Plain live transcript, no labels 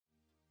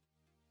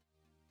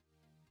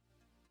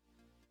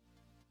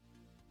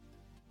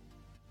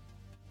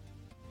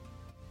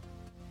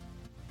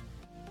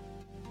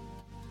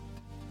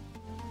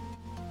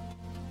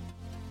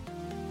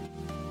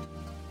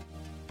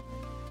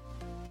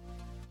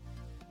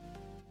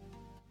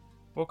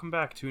Welcome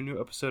back to a new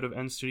episode of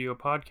N Studio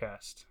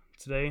Podcast.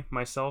 Today,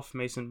 myself,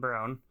 Mason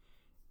Brown,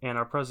 and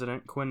our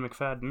president, Quinn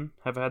McFadden,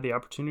 have had the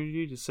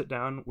opportunity to sit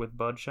down with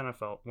Bud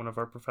Schenefelt, one of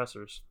our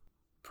professors.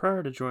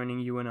 Prior to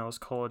joining UNL's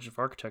College of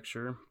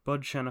Architecture,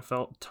 Bud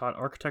Schenefelt taught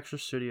architecture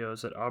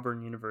studios at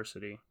Auburn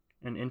University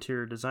and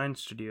interior design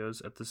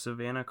studios at the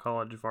Savannah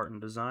College of Art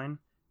and Design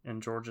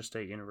and Georgia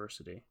State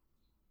University.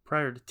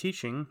 Prior to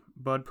teaching,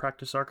 Bud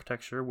practiced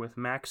architecture with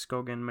Max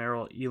Gogan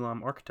Merrill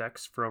Elam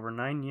Architects for over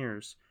 9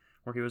 years,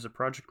 where he was a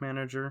project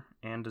manager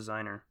and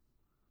designer.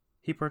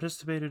 He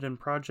participated in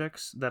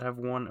projects that have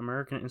won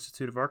American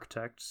Institute of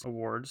Architects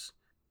awards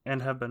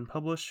and have been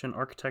published in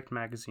Architect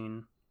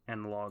Magazine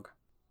and Log.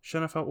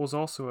 Schenefelt was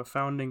also a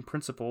founding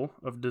principal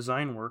of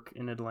Design Work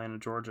in Atlanta,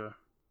 Georgia.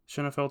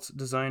 Schenefelt's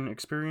design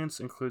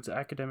experience includes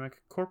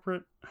academic,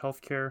 corporate,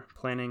 healthcare,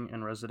 planning,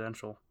 and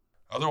residential.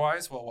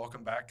 Otherwise, well,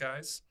 welcome back,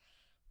 guys.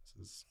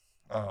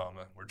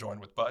 We're joined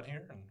with Bud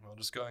here, and we'll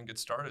just go ahead and get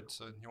started.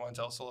 So you want to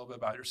tell us a little bit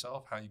about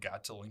yourself, how you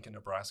got to Lincoln,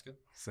 Nebraska?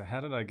 So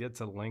how did I get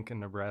to Lincoln,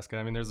 Nebraska?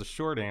 I mean, there's a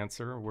short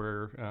answer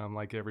where,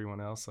 like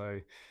everyone else,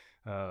 I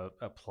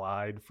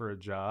applied for a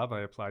job.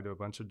 I applied to a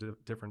bunch of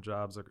different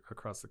jobs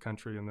across the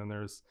country, and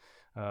then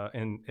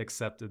and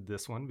accepted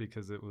this one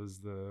because it was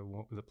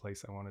the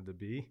place I wanted to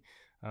be.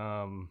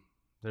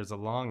 There's a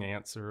long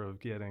answer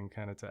of getting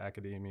kind of to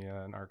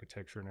academia and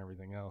architecture and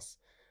everything else.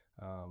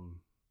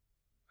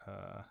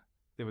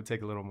 It would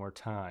take a little more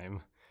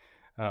time,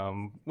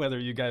 whether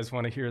you guys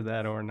want to hear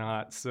that or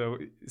not. So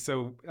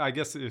I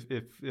guess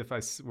if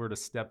I were to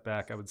step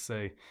back, I would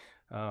say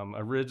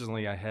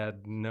originally I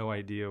had no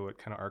idea what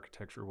kind of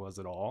architecture was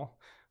at all.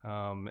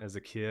 As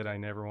a kid, I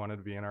never wanted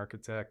to be an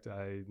architect.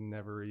 I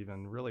never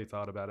even really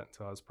thought about it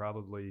until I was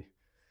probably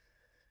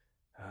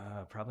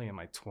in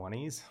my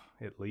 20s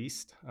at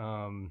least.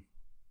 Am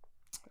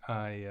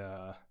I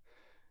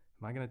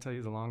going to tell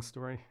you the long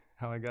story?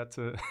 How I got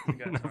to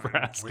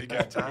Nebraska. We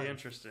got time. Pretty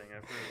interesting.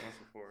 I've heard it once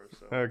before.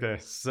 So. Okay,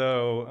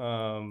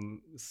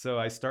 so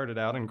I started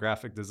out in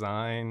graphic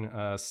design,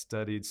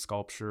 studied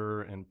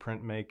sculpture and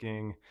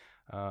printmaking,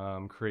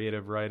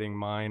 creative writing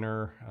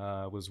minor.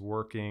 Was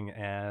working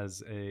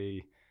as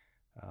a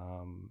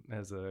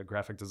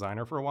graphic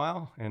designer for a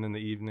while, and in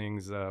the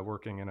evenings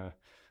working in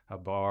a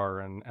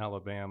bar in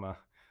Alabama.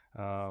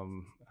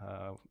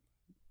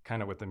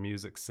 Kind of with the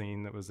music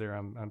scene that was there.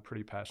 I'm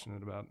pretty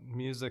passionate about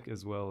music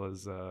as well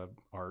as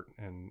art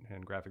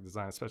and graphic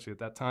design, especially at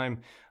that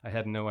time. I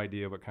had no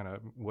idea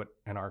what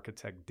an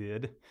architect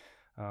did.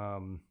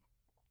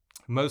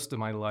 Most of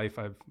my life,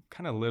 I've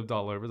kind of lived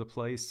all over the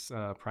place,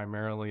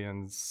 primarily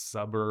in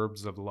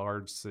suburbs of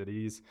large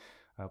cities,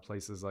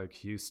 places like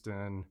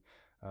Houston,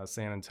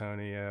 San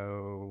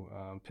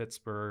Antonio,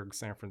 Pittsburgh,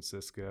 San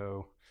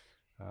Francisco,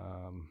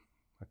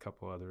 a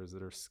couple others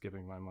that are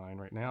skipping my mind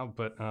right now.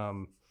 But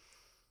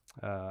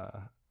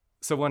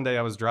so one day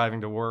I was driving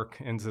to work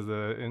into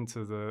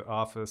the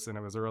office, and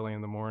it was early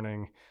in the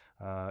morning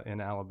in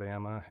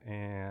Alabama.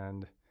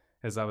 And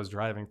as I was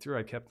driving through,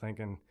 I kept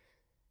thinking,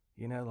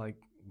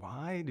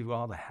 why do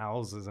all the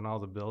houses and all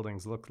the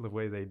buildings look the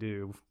way they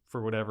do?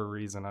 For whatever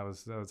reason, I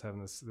was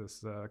having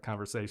this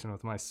conversation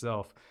with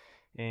myself,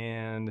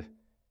 and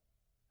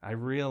I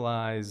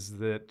realized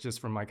that just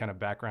from my kind of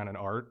background in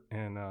art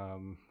and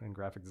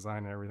graphic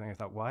design and everything, I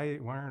thought, why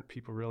aren't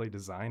people really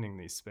designing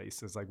these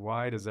spaces? Like,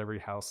 why does every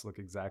house look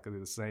exactly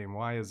the same?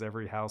 Why is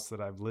every house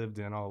that I've lived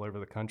in all over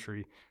the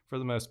country, for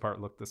the most part,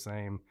 look the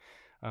same?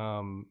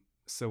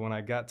 So when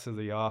I got to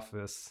the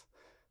office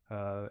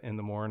in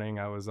the morning,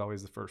 I was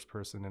always the first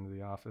person into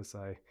the office.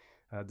 I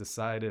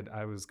decided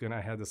I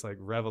had this like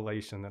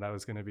revelation that I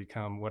was going to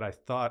become what I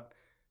thought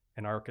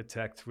an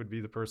architect would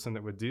be, the person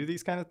that would do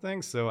these kind of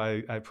things. So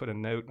I put a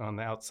note on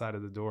the outside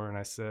of the door, and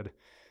I said,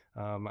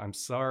 I'm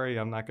sorry,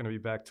 I'm not going to be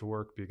back to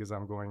work because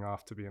I'm going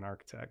off to be an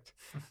architect,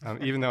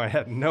 even though I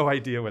had no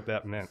idea what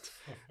that meant.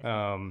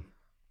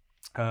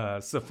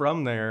 So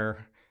from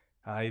there,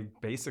 I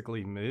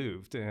basically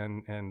moved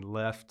and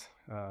left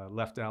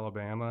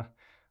Alabama,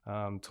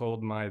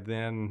 told my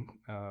then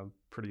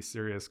pretty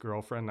serious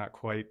girlfriend, not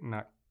quite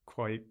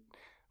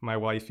my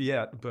wife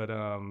yet, but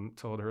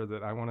told her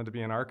that I wanted to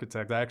be an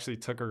architect. I actually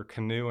took her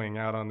canoeing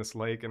out on this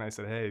lake, and I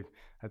said, hey,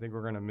 I think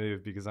we're going to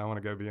move because I want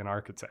to go be an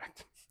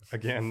architect.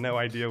 Again, no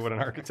idea what an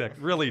architect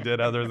really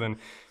did other than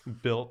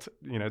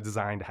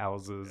designed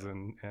houses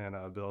and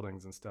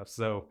buildings and stuff.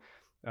 So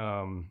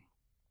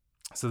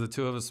the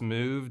two of us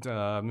moved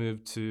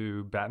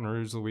to Baton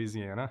Rouge,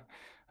 Louisiana.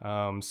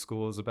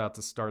 School is about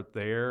to start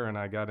there, and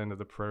I got into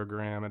the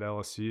program at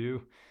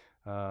LSU.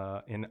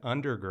 In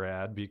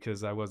undergrad,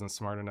 because I wasn't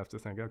smart enough to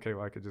think, okay,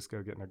 well, I could just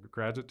go get a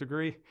graduate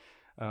degree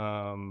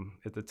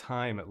at the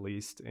time, at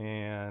least,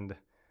 and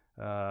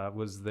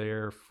was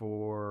there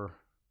for,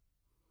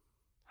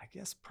 I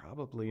guess,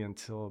 probably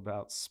until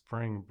about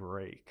spring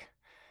break.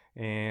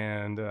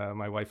 And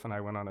my wife and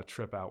I went on a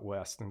trip out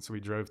west, and so we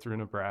drove through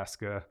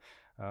Nebraska,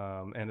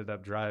 ended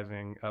up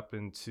driving up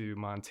into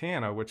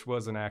Montana, which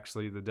wasn't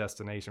actually the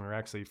destination. We were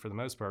actually, for the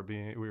most part,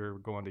 we were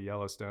going to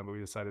Yellowstone, but we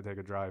decided to take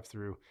a drive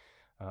through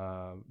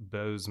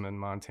Bozeman,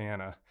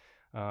 Montana.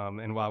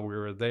 And while we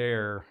were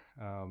there,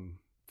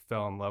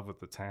 fell in love with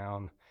the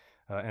town,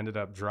 ended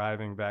up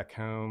driving back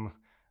home,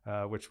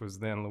 which was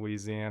then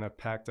Louisiana,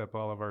 packed up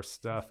all of our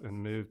stuff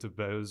and moved to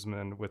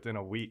Bozeman within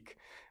a week,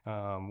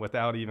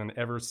 without even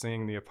ever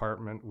seeing the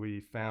apartment we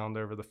found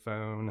over the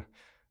phone,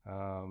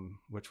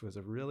 which was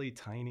a really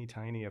tiny,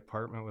 tiny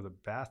apartment with a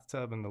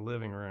bathtub in the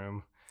living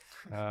room.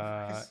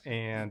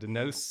 And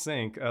no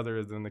sink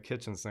other than the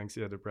kitchen sinks.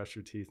 You had to brush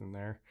your teeth in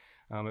there.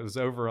 It was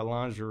over a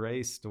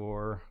lingerie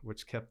store,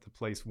 which kept the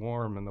place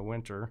warm in the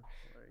winter,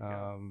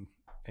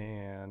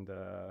 and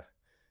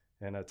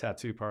a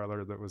tattoo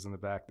parlor that was in the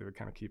back that would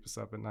kind of keep us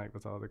up at night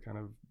with all the kind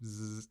of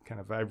kind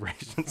of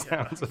vibration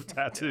sounds of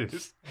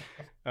tattoos.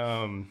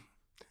 I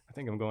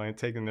think I'm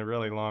taking the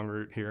really long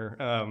route here.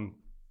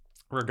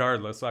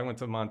 Regardless, so I went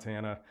to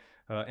Montana,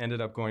 ended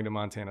up going to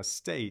Montana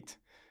State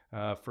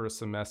for a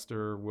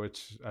semester,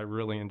 which I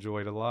really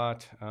enjoyed a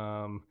lot.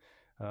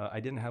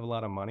 I didn't have a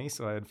lot of money,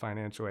 so I had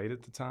financial aid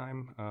at the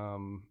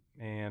time.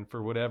 And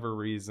for whatever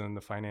reason,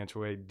 the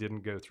financial aid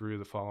didn't go through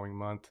the following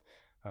month,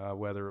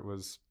 whether it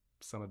was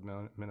some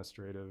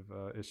administrative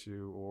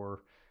issue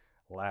or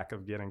lack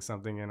of getting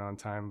something in on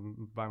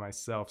time by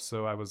myself.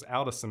 So I was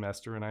out a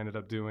semester, and I ended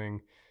up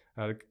doing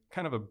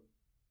kind of a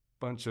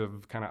bunch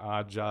of kind of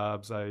odd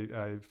jobs.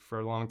 I for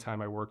a long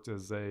time I worked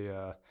as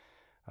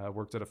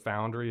worked at a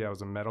foundry. I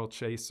was a metal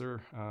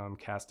chaser,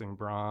 casting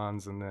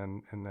bronze and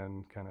then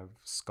kind of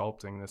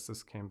sculpting this.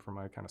 This came from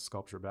my kind of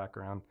sculpture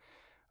background.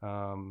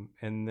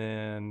 And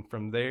then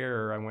from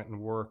there, I went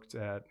and worked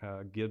at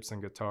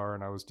Gibson Guitar,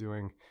 and I was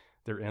doing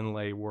their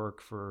inlay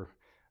work for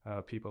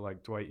people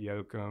like Dwight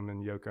Yoakam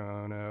and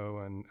Yoko Ono,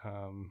 and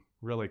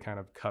really kind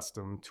of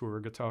custom tour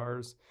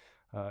guitars,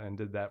 and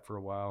did that for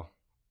a while.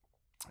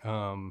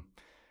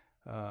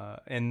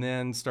 And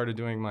then started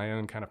doing my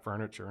own kind of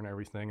furniture and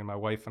everything. And my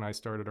wife and I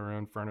started our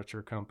own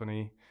furniture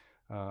company,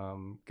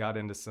 got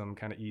into some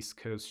kind of East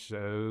Coast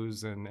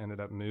shows, and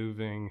ended up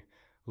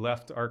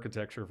left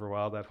architecture for a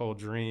while, that whole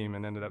dream,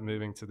 and ended up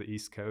moving to the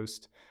East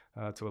Coast,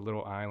 to a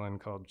little island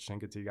called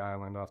Chincoteague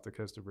Island off the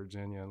coast of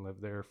Virginia, and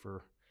lived there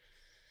for,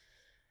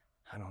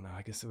 I don't know,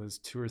 I guess it was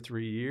 2 or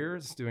 3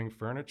 years doing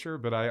furniture.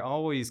 But I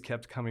always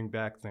kept coming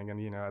back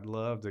thinking, I'd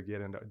love to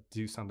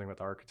do something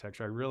with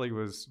architecture. I really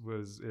was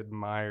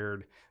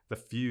admired the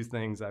few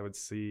things I would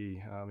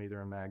see,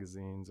 either in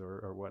magazines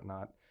or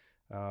whatnot.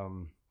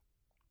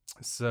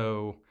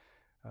 So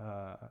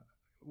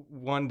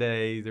one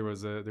day there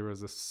was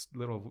this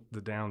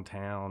the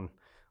downtown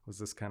was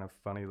this kind of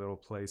funny little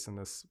place, and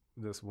this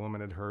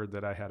woman had heard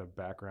that I had a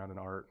background in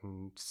art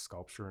and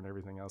sculpture and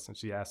everything else, and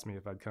she asked me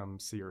if I'd come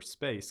see her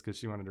space because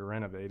she wanted to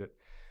renovate it.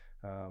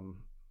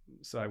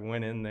 So I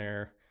went in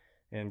there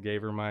and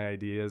gave her my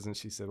ideas, and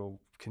she said, "Well,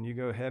 can you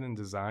go ahead and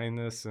design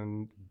this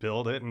and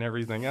build it and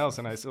everything else?"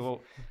 And I said,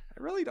 "Well,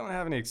 I really don't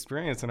have any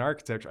experience in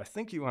architecture. I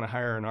think you want to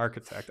hire an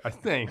architect, I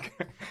think."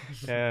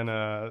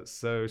 And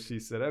so she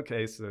said,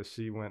 okay. So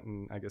she went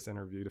and I guess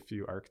interviewed a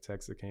few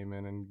architects that came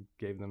in and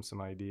gave them some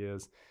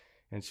ideas.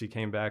 And she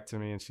came back to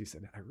me and she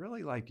said, "I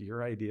really like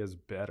your ideas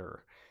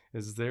better.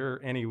 Is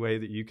there any way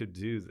that you could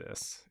do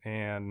this?"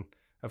 And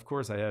of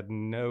course, I had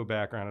no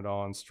background at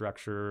all in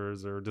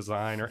structures or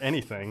design or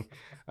anything.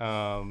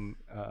 So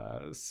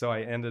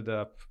I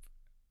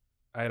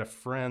had a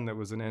friend that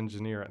was an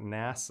engineer at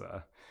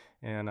NASA,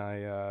 and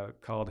I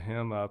called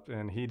him up,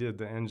 and he did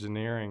the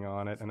engineering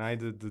on it, and I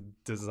did the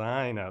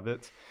design of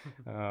it.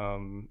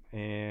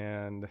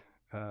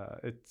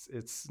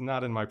 It's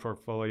not in my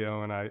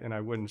portfolio, and I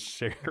wouldn't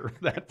share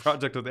that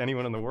project with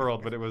anyone in the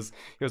world. But it was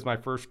my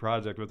first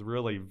project with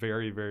really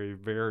very, very,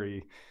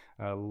 very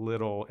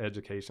little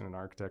education in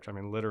architecture. I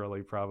mean,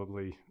 literally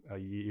probably a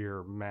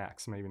year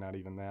max, maybe not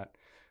even that.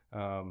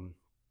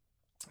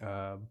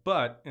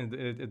 But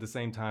at the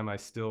same time, I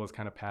still was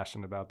kind of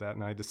passionate about that.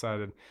 And I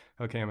decided,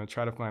 okay, I'm going to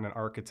try to find an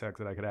architect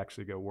that I could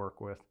actually go work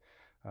with.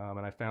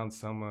 And I found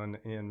someone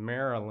in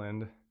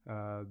Maryland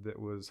that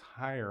was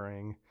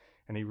hiring,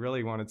 and he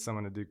really wanted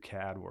someone to do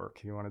CAD work.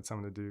 He wanted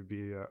someone to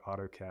be an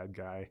AutoCAD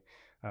guy,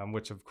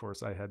 which of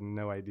course I had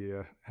no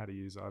idea how to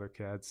use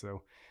AutoCAD.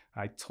 So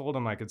I told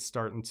him I could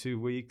start in 2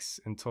 weeks,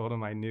 and told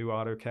him I knew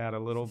AutoCAD a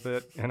little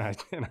bit. And I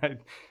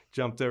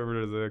jumped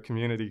over to the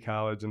community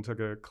college and took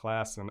a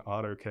class in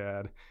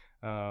AutoCAD,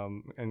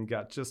 and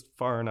got just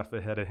far enough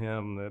ahead of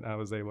him that I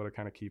was able to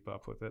kind of keep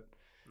up with it.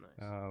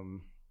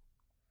 Nice.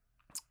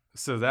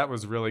 So that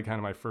was really kind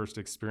of my first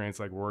experience,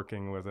 like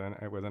working with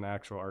an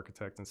actual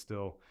architect, and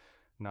still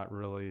not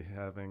really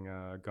having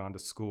gone to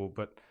school.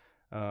 But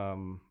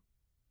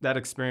that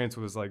experience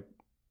was like,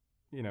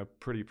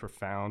 pretty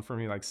profound for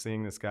me, like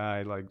seeing this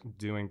guy like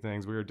doing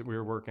things. We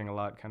were working a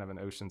lot kind of in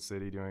Ocean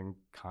City, doing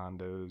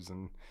condos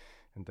and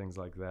things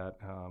like that.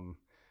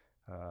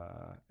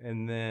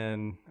 And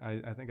then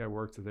I think I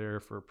worked there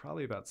for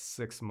probably about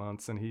 6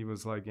 months, and he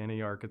was like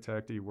any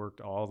architect. He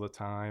worked all the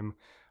time.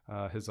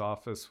 His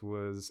office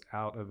was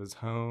out of his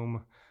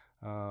home,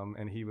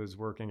 and he was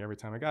working every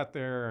time I got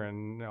there,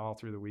 and all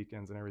through the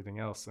weekends and everything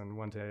else. And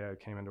one day I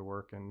came into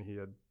work, and he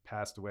had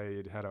passed away.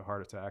 He'd had a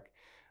heart attack.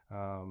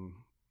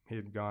 he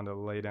had gone to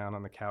lay down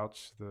on the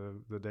couch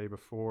the day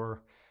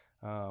before.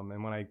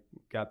 And when I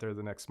got there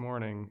the next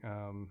morning,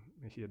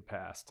 he had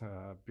passed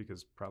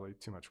because probably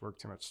too much work,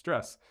 too much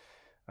stress.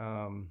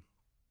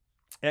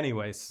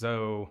 Anyway,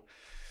 so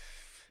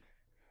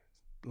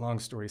long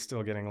story,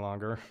 still getting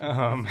longer.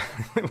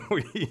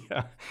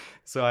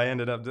 So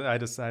I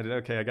decided,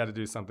 okay, I got to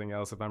do something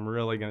else. If I'm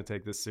really going to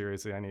take this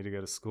seriously, I need to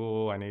go to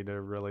school. I need to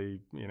really,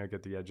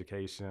 get the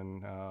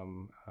education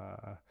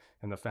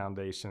and the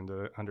foundation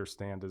to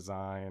understand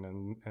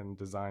design and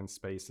design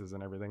spaces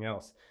and everything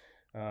else.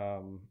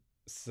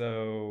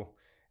 So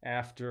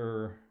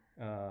after,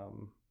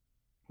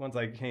 once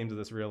I came to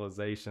this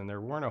realization,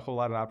 there weren't a whole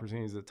lot of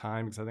opportunities at the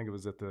time, because I think it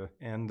was at the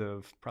end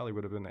of, probably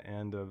would have been the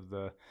end of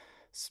the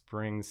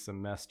spring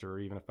semester,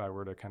 even if I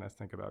were to kind of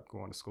think about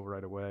going to school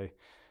right away.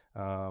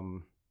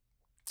 I'd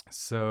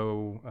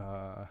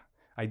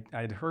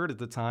heard at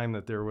the time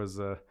that there was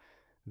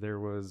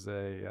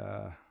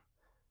a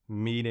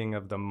meeting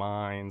of the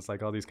minds,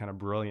 like all these kind of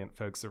brilliant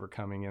folks that were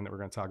coming in that were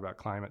going to talk about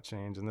climate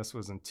change. And this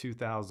was in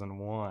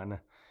 2001,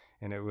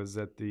 and it was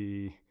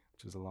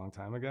which was a long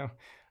time ago,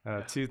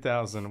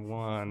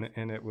 2001,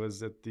 and it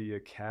was at the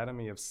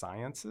Academy of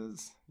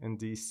Sciences in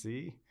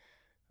DC.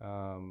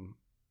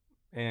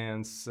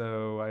 And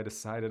so I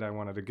decided I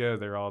wanted to go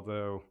there,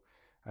 although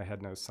I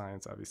had no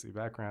science, obviously,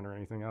 background or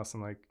anything else.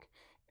 And like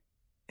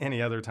any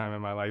other time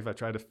in my life, I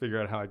tried to figure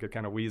out how I could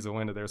kind of weasel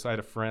into there. So I had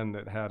a friend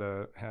that had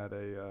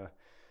a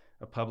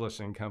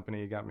publishing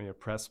company, got me a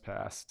press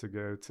pass to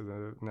go to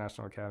the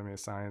National Academy of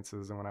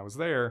Sciences. And when I was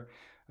there,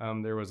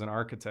 there was an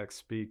architect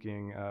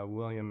speaking,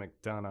 William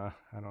McDonough.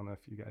 I don't know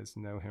if you guys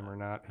know him or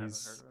not.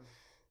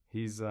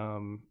 He's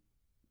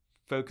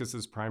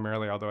focuses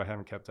primarily, although I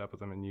haven't kept up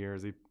with him in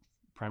years, he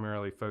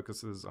primarily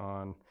focuses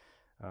on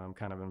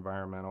kind of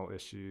environmental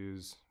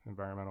issues,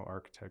 environmental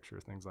architecture,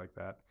 things like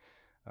that.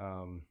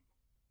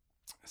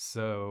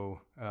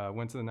 So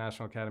went to the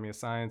National Academy of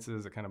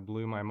Sciences. It kind of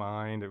blew my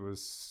mind. It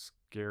was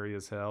scary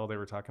as hell. They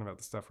were talking about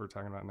the stuff we're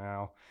talking about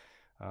now,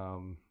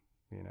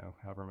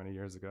 however many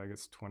years ago, I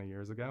guess 20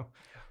 years ago.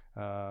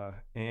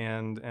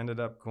 And ended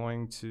up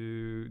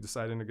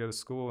deciding to go to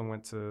school and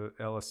went to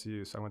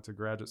LSU. So I went to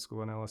graduate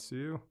school in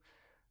LSU,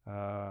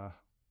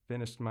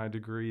 finished my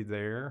degree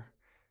there.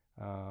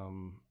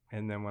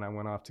 And then when I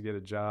went off to get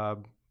a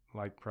job,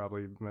 like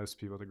probably most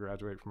people that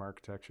graduate from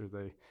architecture,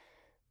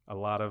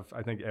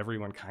 I think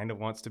everyone kind of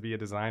wants to be a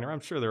designer. I'm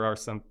sure there are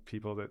some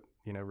people that,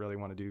 really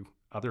want to do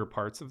other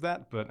parts of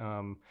that, but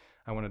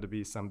I wanted to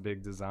be some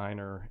big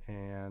designer.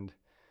 And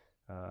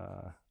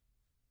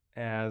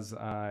as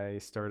I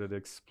started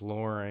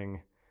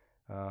exploring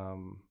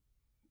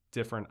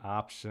different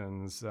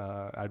options,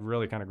 I'd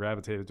really kind of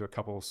gravitated to a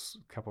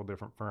couple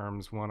different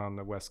firms, one on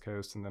the West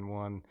Coast and then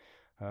one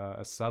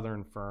a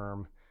Southern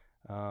firm.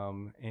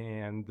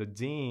 And the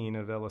dean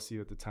of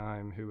LSU at the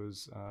time, who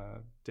was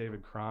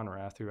David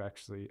Cronrath, who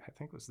actually I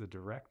think was the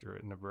director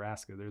at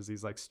Nebraska. There's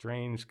these like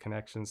strange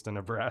connections to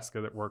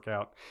Nebraska that work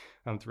out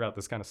throughout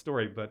this kind of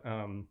story. But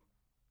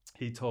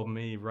he told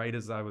me right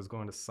as I was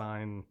going to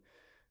sign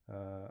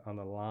on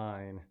the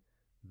line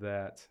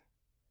that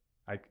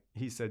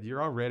he said,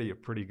 "You're already a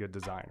pretty good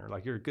designer.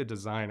 Like, you're a good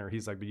designer."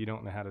 He's like, "But you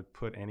don't know how to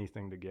put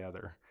anything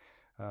together."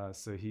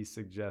 So he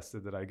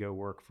suggested that I go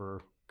work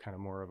for kind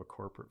of more of a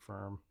corporate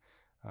firm.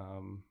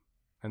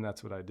 And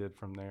that's what I did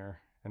from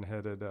there, and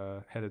headed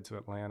to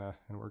Atlanta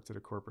and worked at a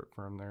corporate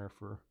firm there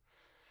for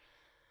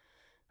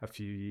a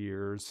few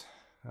years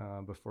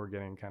before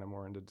getting kind of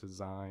more into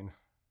design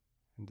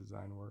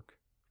work.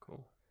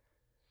 Cool.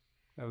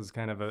 That was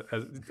kind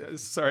of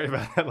sorry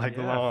about that,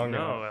 long.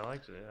 No, I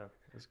liked it. Yeah,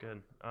 it was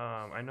good.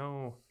 I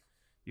know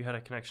you had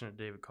a connection to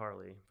David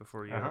Carley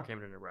before you ever came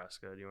to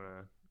Nebraska. Do you want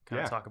to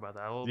kind of talk about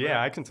that a little bit?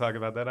 Yeah, I can talk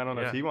about that. I don't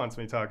know if he wants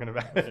me talking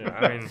about it. Yeah,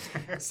 I mean,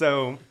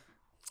 so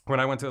when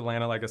I went to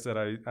Atlanta, like I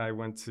said, I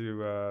went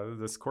to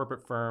this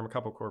corporate firm, a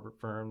couple corporate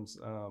firms,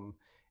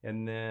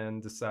 and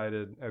then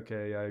decided,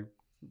 okay, I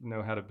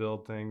know how to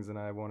build things, and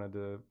I wanted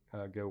to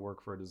go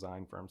work for a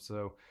design firm.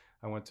 So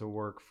I went to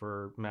work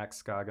for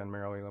Max Skaga and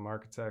Merrill Elam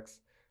Architects,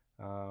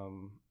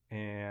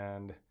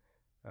 and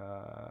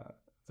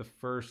the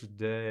first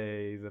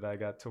day that I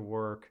got to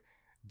work,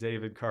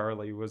 David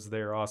Carley was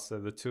there also.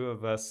 The two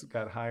of us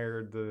got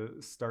hired the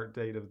start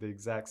date of the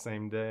exact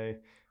same day.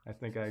 I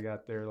think I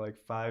got there like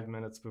 5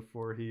 minutes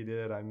before he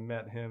did. I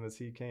met him as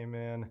he came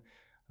in,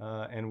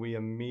 and we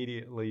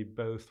immediately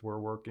both were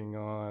working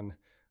on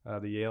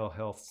the Yale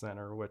Health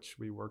Center, which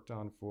we worked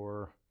on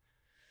for,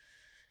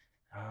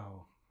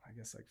 I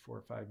guess like 4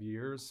 or 5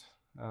 years.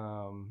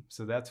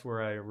 So that's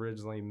where I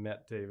originally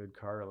met David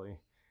Carley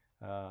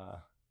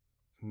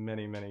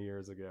many, many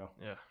years ago.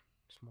 Yeah.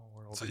 Small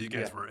world. So you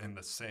guys were in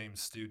the same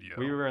studio.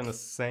 We were in the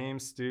same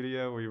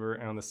studio. We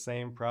were on the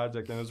same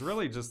project, and it was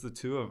really just the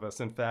two of us.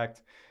 In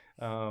fact,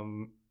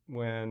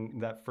 when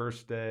that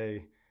first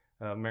day,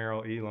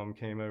 Merrill Elam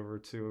came over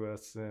to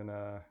us and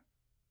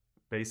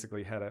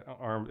basically had an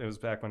arm. It was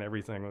back when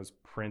everything was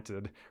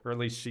printed, or at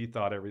least she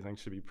thought everything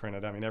should be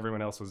printed. I mean,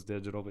 everyone else was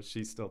digital, but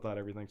she still thought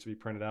everything should be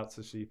printed out.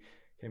 So she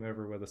came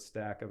over with a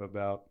stack of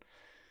about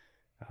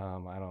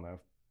I don't know,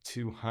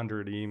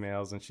 200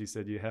 emails, and she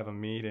said, you have a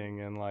meeting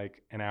in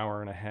like an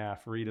hour and a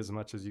half, read as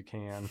much as you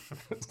can.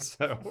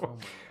 So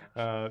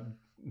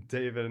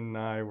David and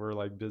I were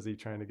like busy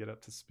trying to get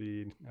up to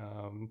speed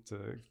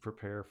to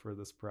prepare for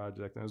this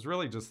project. And it was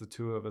really just the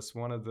two of us.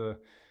 One of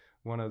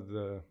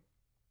the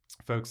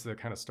folks that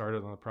kind of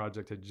started on the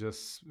project had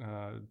just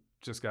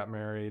got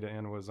married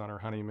and was on her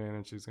honeymoon,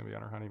 and she was going to be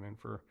on her honeymoon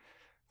for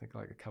I think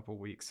like a couple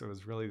weeks. So it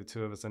was really the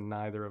two of us, and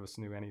neither of us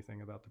knew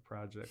anything about the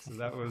project. So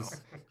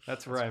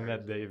that's where I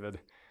met David.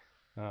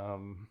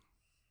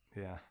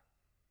 Yeah.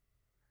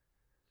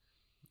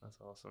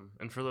 That's awesome.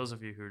 And for those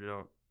of you who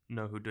don't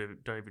know who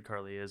David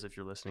Carley is, if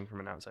you're listening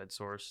from an outside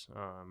source,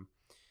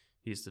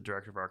 he's the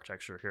director of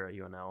architecture here at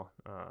UNL.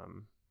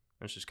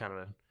 It's just kind of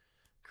a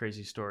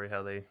crazy story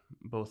how they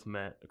both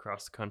met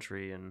across the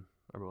country and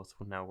are both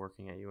now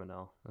working at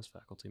UNL as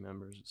faculty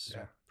members. It's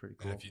pretty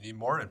cool. And if you need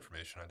more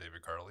information on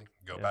David Carley,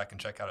 go back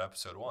and check out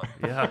episode 1.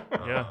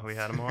 Yeah, we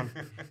had him on.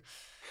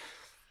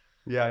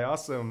 Yeah, I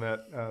also met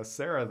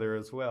Sarah there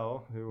as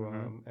well, who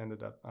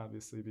ended up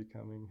obviously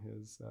becoming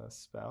his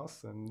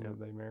spouse, and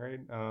they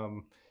married.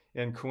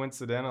 And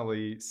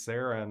coincidentally,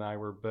 Sarah and I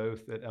were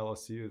both at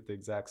LSU at the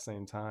exact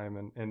same time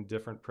and in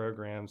different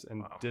programs,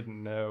 and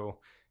didn't know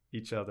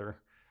each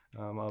other.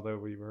 Although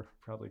we were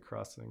probably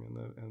crossing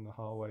in the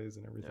hallways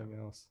and everything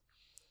else.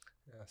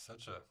 Yeah,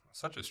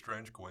 such a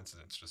strange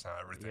coincidence, just how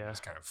everything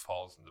just kind of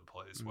falls into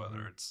place.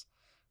 Whether it's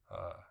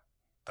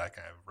that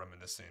kind of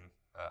reminiscing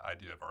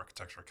idea of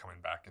architecture coming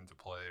back into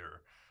play,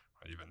 or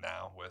even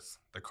now with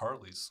the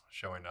Carleys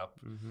showing up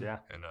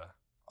in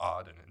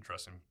odd and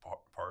interesting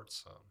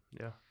parts.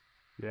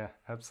 Yeah,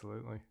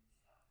 absolutely.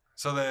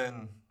 So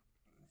then,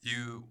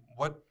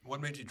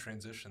 what made you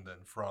transition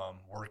then from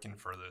working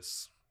for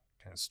this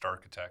kind of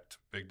starchitect,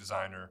 big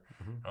designer,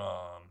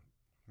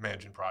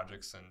 managing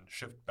projects, and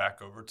shift back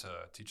over to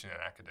teaching in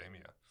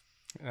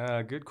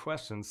academia? Good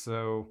question.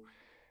 So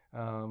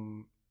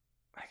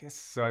I guess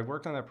so. I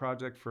worked on that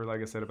project for,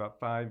 like I said, about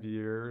 5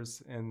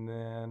 years, and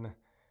then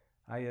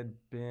I had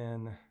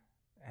been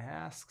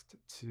asked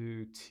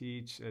to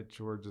teach at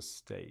Georgia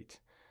State,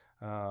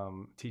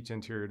 teach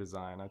interior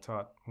design. I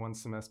taught one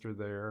semester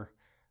there,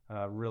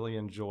 really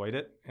enjoyed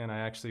it, and I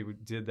actually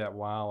did that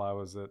while I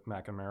was at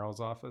McAmerrill's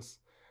office.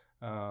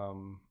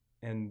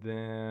 And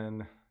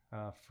then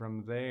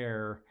from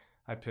there,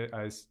 I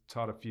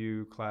taught a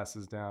few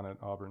classes down at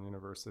Auburn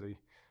University,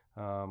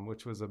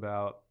 which was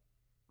about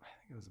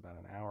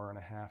an hour and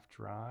a half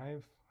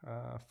drive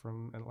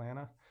from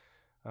Atlanta.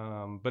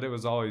 But it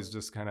was always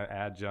just kind of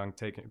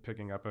adjunct,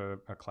 picking up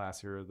a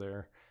class here or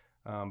there.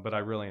 But I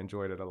really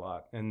enjoyed it a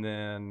lot. And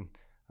then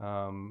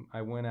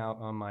I went out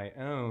on my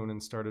own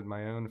and started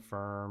my own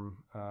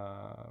firm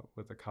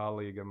with a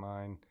colleague of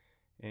mine.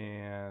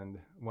 And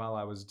while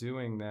I was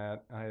doing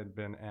that, I had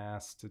been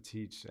asked to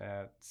teach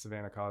at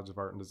Savannah College of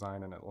Art and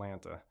Design in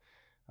Atlanta.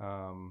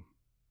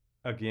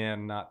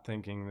 Again, not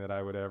thinking that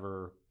I would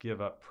ever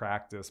give up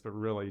practice, but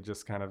really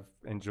just kind of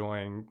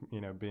enjoying,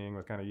 being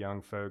with kind of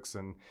young folks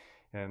and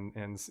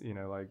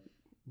like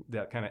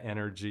that kind of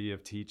energy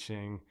of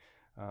teaching.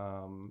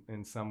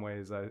 In some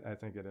ways, I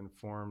think it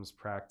informs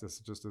practice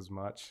just as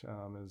much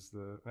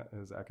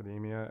as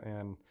academia.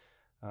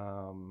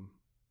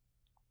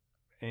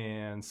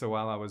 And so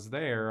while I was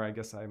there, I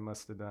guess I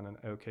must have done an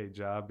okay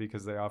job,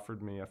 because they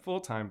offered me a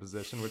full-time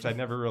position, which I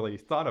never really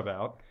thought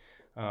about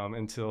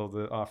until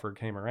the offer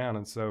came around.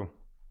 And so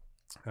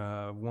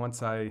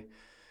once I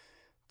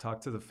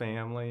talked to the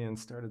family and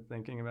started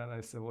thinking about it,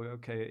 I said, well,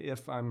 okay,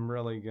 if I'm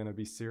really going to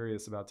be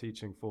serious about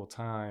teaching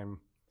full-time,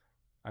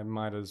 I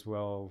might as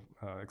well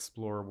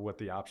explore what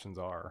the options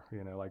are,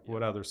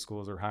 what other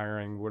schools are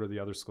hiring, what are the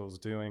other schools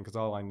doing, because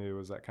all I knew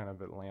was that kind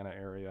of Atlanta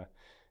area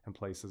and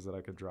places that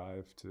I could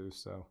drive to.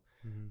 So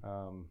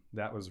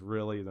that was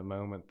really the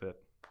moment that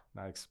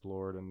I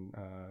explored and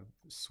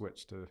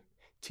switched to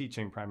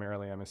teaching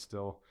primarily. I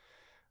still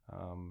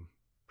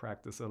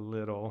practice a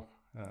little.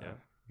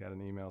 Got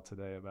an email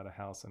today about a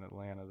house in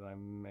Atlanta that I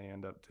may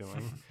end up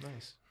doing.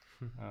 Nice.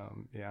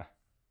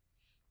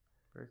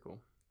 Very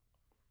cool.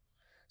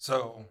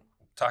 So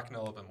talking a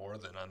little bit more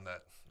then on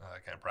that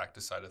kind of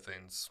practice side of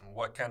things,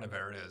 what kind of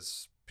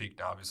areas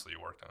peaked? Obviously,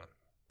 you worked on a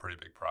pretty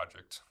big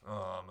project.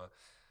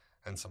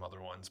 And some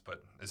other ones,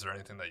 but is there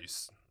anything that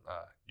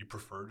you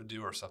prefer to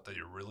do, or stuff that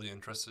you're really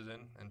interested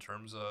in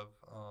terms of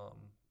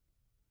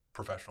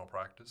professional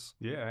practice?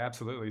 Yeah,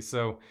 absolutely.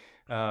 So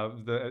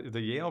the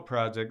Yale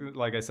project,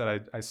 like I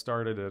said, I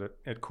started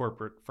at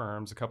corporate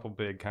firms, a couple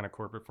big kind of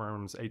corporate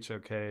firms,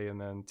 HOK and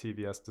then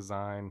TVS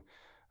Design.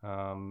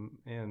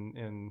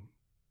 In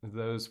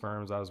those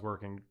firms, I was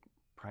working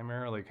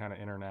primarily kind of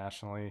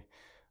internationally.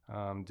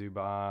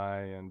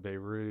 Dubai and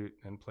Beirut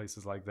and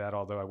places like that,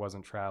 although I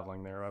wasn't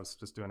traveling there. I was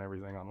just doing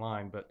everything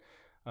online. But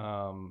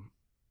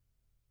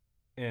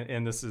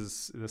and this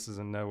is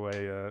in no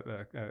way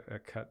a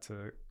cut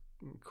to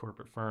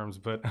corporate firms,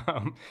 but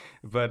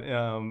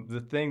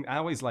the thing, I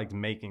always liked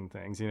making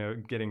things,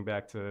 getting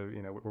back to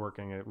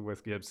working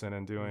with Gibson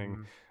and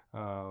doing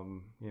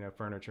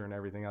furniture and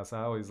everything else.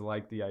 I always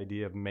liked the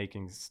idea of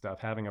making stuff,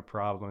 having a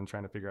problem and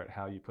trying to figure out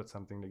how you put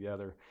something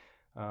together.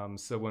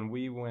 So when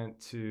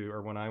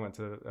I went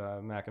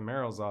to Mac and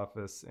Merrill's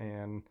office,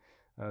 and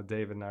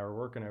David and I were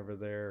working over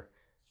there,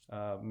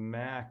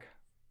 Mac,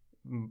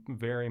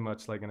 very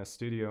much like in a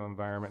studio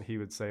environment, he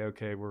would say,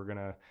 okay, we're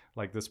gonna,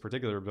 like, this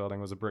particular building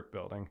was a brick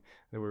building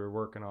that we were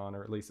working on,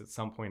 or at least at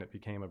some point it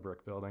became a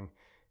brick building.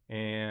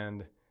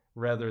 And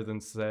rather than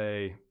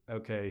say,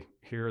 okay,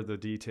 here are the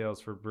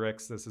details for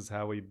bricks, this is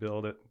how we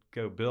build it,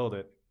 go build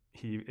it,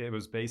 it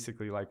was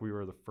basically like we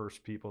were the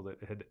first people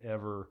that had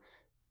ever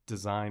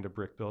designed a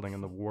brick building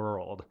in the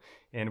world.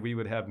 And we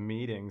would have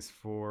meetings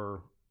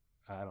for,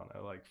 I don't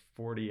know, like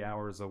 40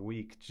 hours a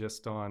week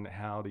just on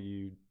how do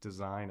you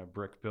design a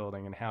brick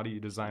building and how do you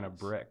design a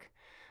brick.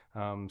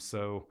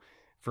 So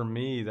for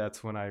me,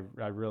 that's when I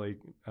really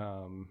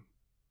kind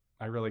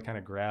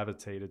of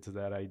gravitated to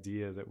that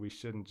idea that we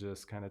shouldn't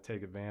just kind of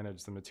take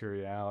advantage of the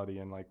materiality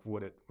and like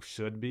what it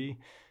should be,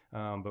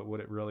 but what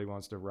it really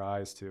wants to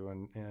rise to,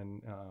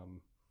 and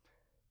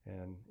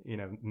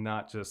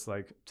not just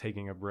like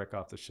taking a brick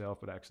off the shelf,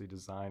 but actually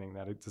designing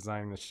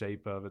the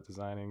shape of it,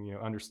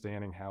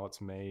 understanding how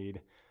it's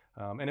made.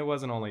 And it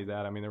wasn't only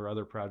that. I mean, there were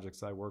other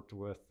projects I worked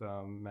with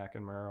Mac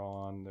and Merrill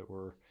on that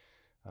were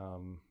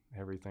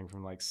everything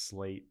from like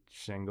slate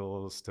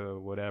shingles to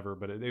whatever,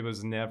 but it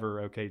was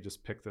never, okay,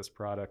 just pick this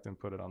product and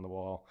put it on the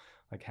wall.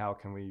 Like, how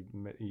can we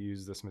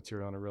use this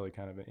material in a really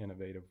kind of an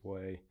innovative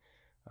way?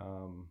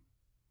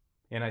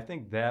 And I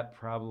think that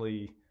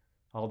probably,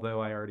 although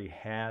I already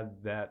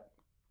had that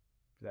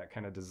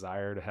kind of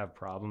desire to have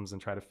problems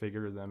and try to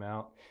figure them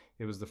out,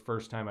 it was the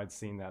first time I'd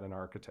seen that in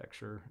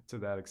architecture to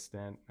that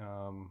extent,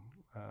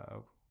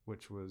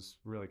 which was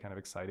really kind of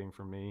exciting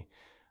for me.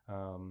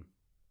 And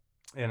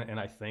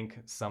I think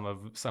some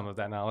of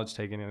that knowledge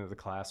taken into the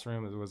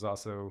classroom, it was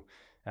also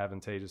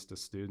advantageous to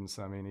students.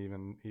 I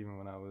mean, even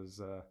when I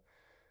was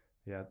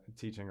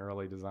teaching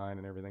early design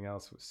and everything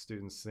else, with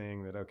students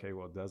seeing that, okay,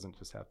 well, it doesn't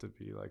just have to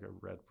be like a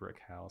red brick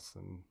house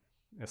and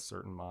a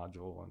certain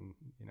module and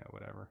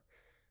whatever.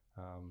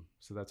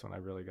 So that's when I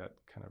really got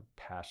kind of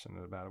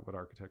passionate about what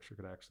architecture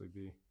could actually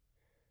be.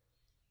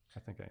 I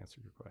think I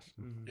answered your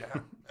question.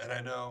 Yeah, and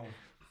I know,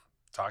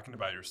 talking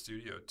about your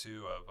studio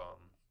too, of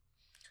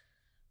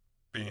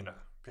being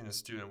a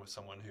student with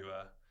someone who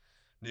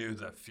knew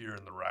the fear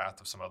and the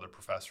wrath of some other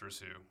professors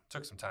who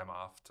took some time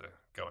off to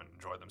go and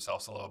enjoy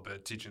themselves a little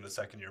bit, teaching the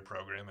second year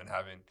program, and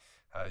having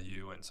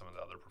you and some of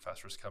the other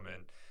professors come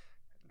in,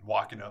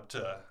 walking up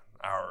to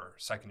our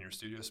second year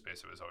studio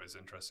space. It was always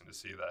interesting to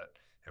see that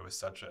it was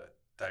such a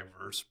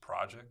diverse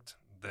project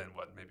than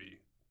what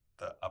maybe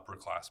the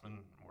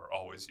upperclassmen were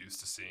always used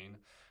to seeing.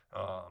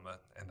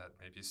 And that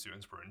maybe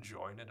students were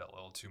enjoying it a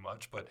little too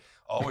much, but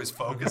always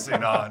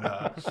focusing on,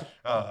 I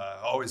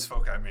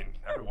mean,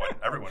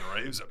 everyone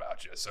raves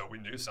about you, so we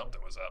knew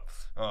something was up.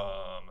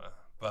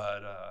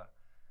 But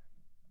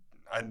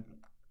I'm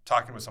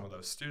talking with some of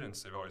those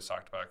students, they've always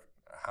talked about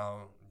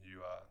how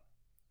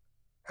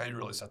you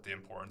really set the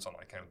importance on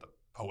like kind of the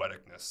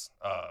poeticness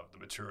of the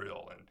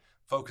material and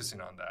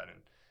focusing on that.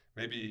 And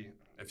maybe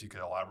if you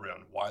could elaborate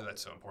on why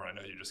that's so important.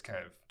 I know you just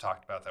kind of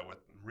talked about that with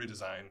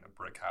redesign a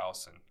brick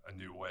house in a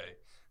new way.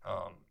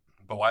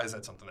 But why is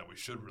that something that we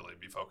should really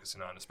be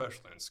focusing on,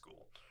 especially in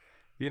school?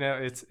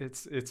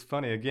 It's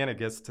funny. Again, it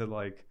gets to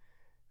like,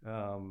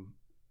 what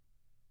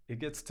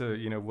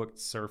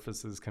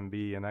surfaces can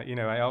be. And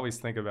I always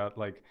think about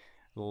like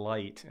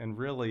light, and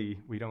really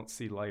we don't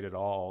see light at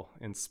all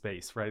in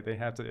space, right?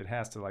 It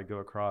has to like go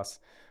across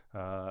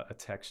a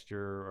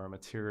texture or a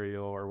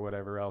material or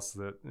whatever else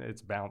that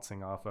it's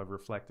bouncing off of,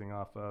 reflecting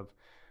off of.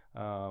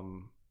 I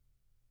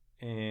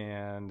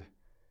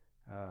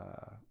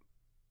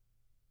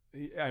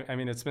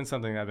mean, it's been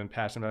something I've been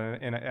passionate about,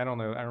 and I don't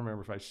know, I don't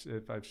remember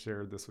if I've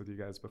shared this with you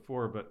guys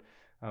before, but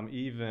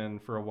even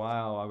for a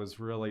while, I was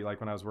really like,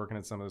 when I was working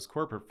at some of those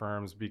corporate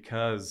firms,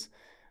 because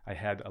I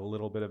had a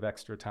little bit of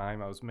extra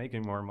time. I was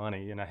making more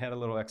money, and I had a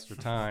little extra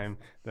time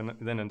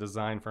than in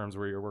design firms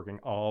where you're working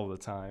all the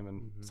time,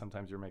 and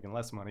sometimes you're making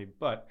less money.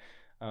 But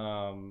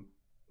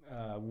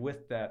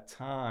with that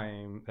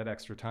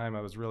extra time,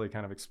 I was really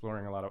kind of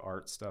exploring a lot of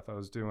art stuff. I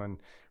was doing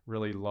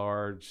really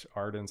large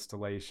art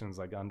installations,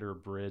 like under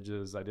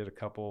bridges. I did a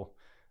couple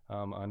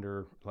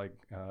under like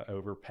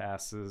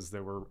overpasses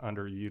that were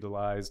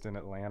underutilized in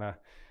Atlanta.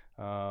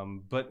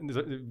 But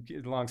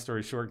the long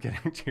story short,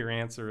 getting to your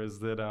answer is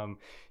that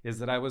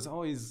I was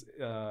always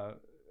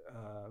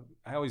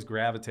I always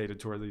gravitated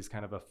toward these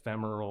kind of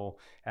ephemeral,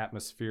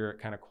 atmospheric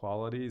kind of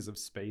qualities of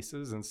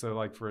spaces. And so,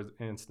 like, for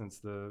instance,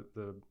 the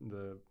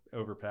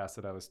overpass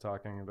that I was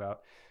talking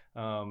about,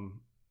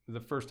 the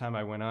first time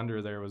I went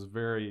under there was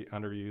very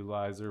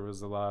underutilized. There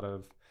was a lot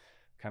of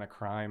kind of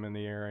crime in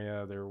the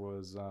area. There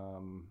was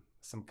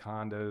some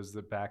condos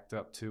that backed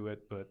up to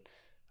it, but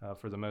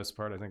for the most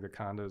part, I think the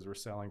condos were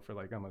selling for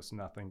like almost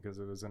nothing because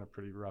it was in a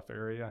pretty rough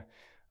area.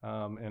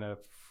 And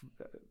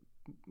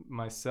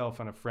myself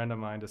and a friend of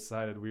mine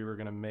decided we were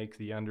going to make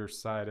the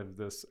underside of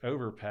this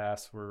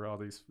overpass where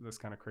this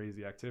kind of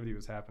crazy activity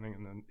was happening,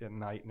 and then at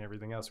night and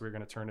everything else, we were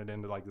going to turn it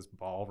into like this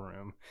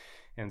ballroom.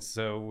 And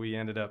so we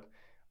ended up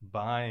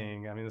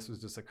buying, I mean, this was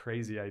just a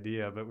crazy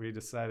idea, but we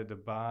decided to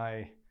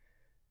buy,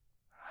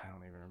 I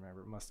don't even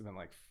remember, it must have been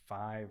like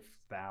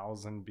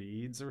 5,000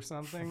 beads or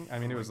something. I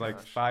mean, it was like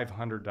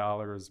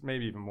 $500,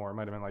 maybe even more. It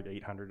might have been like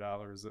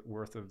 $800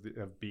 worth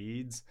of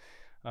beads.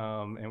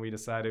 And we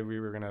decided we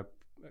were going to,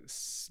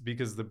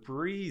 because the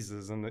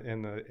breezes in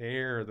the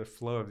air, the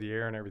flow of the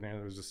air and everything,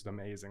 it was just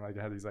amazing. Like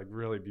it had these like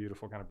really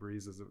beautiful kind of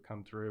breezes that would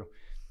come through.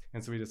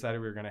 And so we decided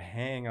we were going to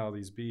hang all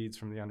these beads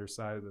from the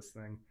underside of this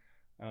thing.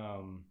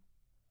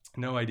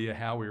 No idea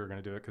how we were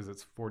going to do it because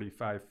it's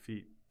 45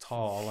 feet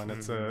tall and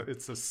it's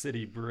a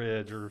city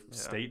bridge or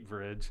state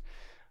bridge.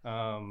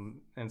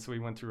 And so we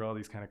went through all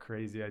these kind of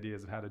crazy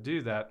ideas of how to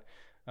do that.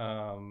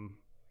 And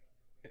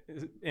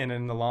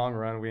in the long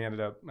run, we ended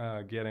up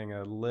getting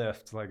a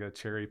lift, like a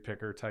cherry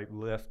picker type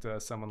lift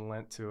someone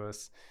lent to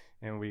us.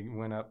 And we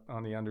went up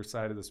on the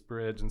underside of this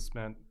bridge and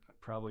spent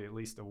probably at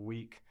least a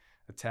week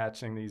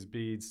attaching these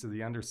beads to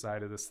the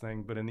underside of this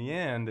thing. But in the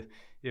end,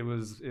 it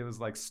was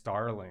like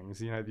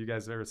starlings. You know, have you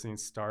guys ever seen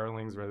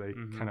starlings where they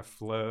kind of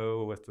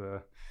flow with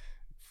the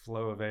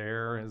flow of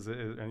air and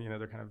you know,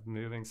 they're kind of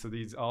moving? So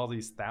all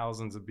these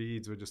thousands of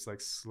beads would just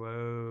like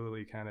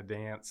slowly kind of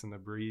dance in the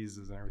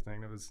breezes and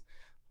everything. It was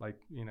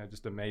like, you know,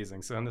 just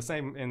amazing. So in the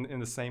same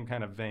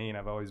kind of vein,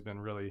 I've always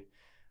been really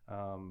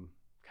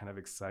kind of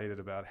excited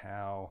about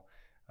how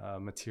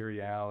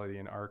materiality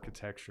and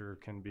architecture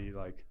can be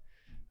like,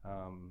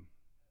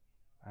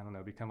 I don't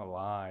know, become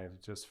alive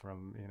just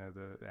from, you know,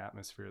 the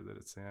atmosphere that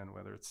it's in,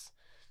 whether it's,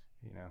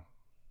 you know,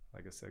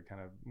 like I said,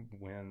 kind of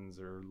winds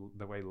or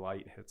the way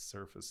light hits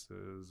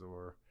surfaces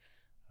or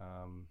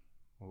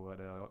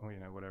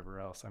whatever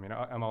else. I mean,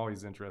 I'm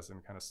always interested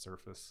in kind of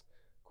surface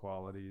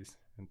qualities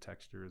and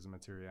textures and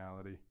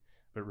materiality,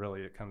 but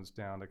really it comes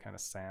down to kind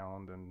of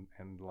sound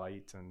and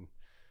light. And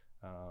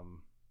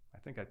I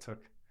think I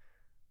took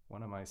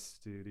one of my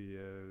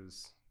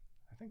studios,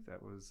 I think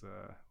that was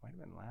might have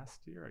been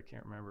last year, I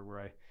can't remember, where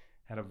I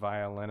had a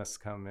violinist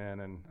come in,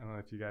 and I don't know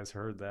if you guys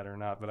heard that or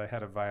not, but I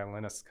had a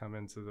violinist come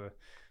into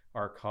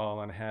our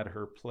hall and had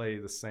her play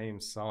the same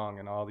song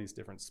in all these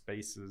different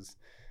spaces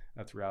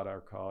throughout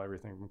our call,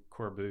 everything from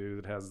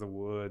Corbu that has the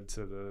wood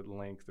to the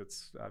link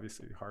that's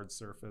obviously hard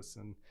surface.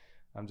 And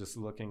I'm just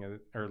looking at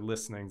or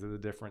listening to the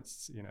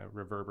difference, you know,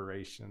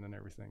 reverberation and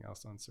everything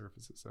else on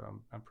surfaces.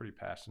 So I'm pretty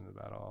passionate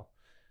about all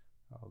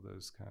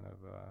those kind of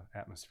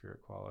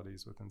atmospheric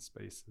qualities within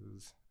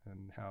spaces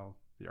and how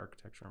the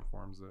architecture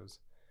informs those.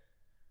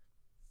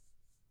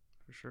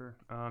 For sure.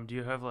 Do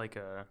you have like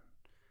a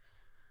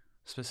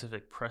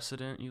specific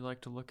precedent you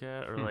like to look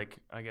at, or like,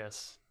 I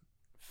guess,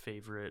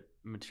 favorite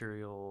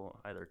material,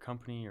 either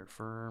company or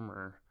firm,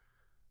 or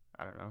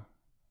I don't know?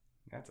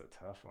 That's a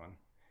tough one.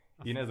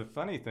 You know, the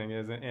funny thing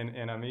is,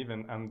 and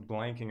I'm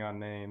blanking on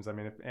names. I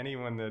mean, if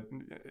anyone that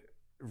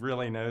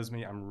really knows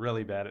me, I'm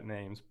really bad at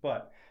names,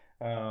 but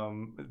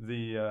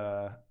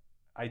I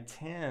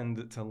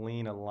tend to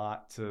lean a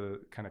lot to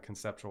kind of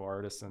conceptual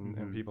artists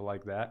and people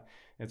like that.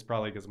 It's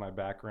probably because of my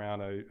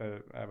background.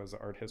 I was an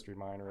art history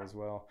minor as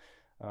well.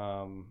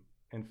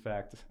 In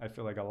fact, I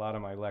feel like a lot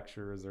of my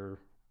lectures are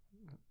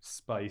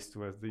spiced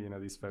with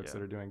these folks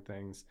that are doing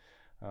things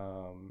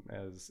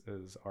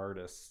as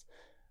artists.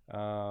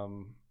 I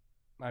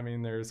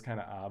mean, there's kind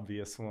of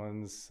obvious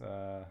ones,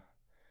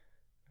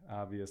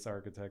 obvious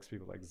architects,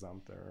 people like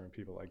Zumthor and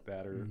people like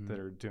that that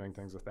are doing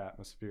things with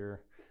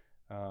atmosphere.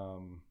 It's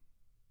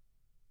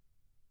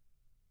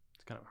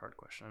kind of a hard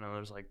question. I know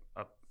there's like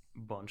a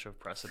bunch of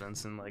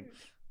precedents and like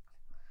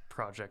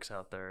projects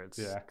out there. It's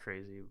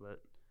crazy,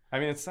 but I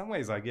mean, in some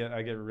ways I get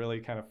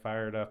really kind of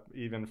fired up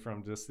even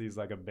from just these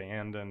like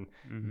abandoned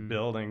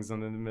buildings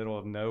in the middle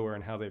of nowhere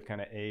and how they've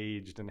kind of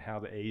aged and how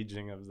the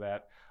aging of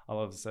that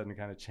all of a sudden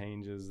kind of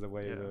changes the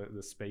way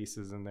the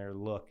spaces in there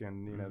look,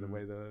 and you know the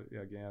way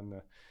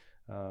the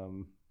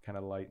kind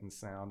of light and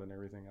sound and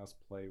everything else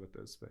play with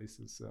those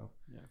spaces. So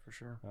yeah, for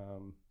sure.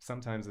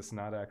 Sometimes it's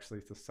not actually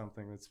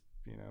something that's,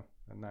 you know,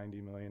 a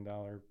 $90 million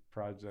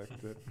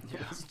project that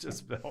was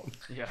just built.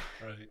 Yeah,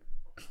 right.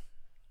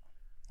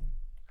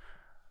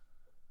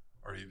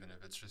 Or even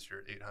if it's just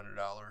your $800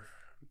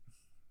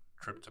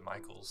 trip to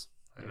Michael's.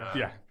 And,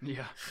 yeah. Taking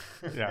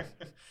out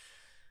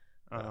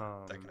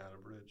a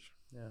bridge.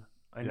 Yeah.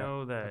 I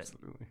know that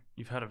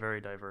you've had a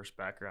very diverse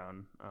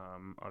background,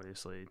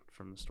 obviously,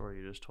 from the story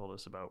you just told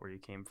us about where you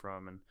came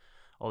from and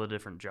all the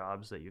different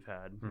jobs that you've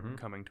had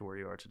coming to where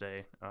you are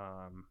today.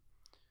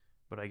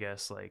 But I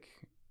guess, like,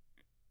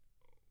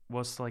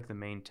 what's, like, the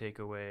main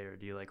takeaway, or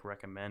do you, like,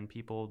 recommend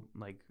people,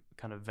 like,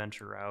 kind of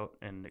venture out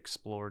and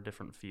explore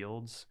different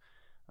fields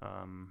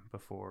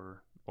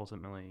before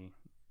ultimately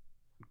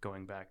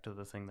going back to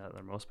the thing that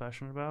they're most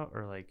passionate about?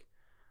 Or, like,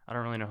 I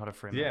don't really know how to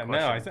frame that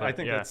question.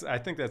 I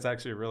think that's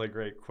actually a really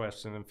great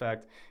question. In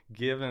fact,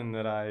 given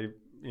that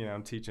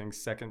I'm teaching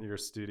second year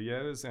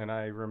studios, and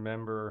I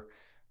remember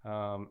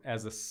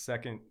as a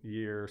second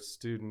year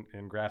student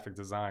in graphic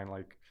design,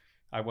 like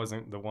I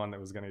wasn't the one that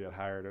was going to get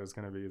hired. It was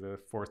going to be the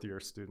fourth year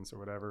students or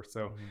whatever.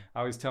 So I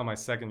always tell my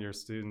second year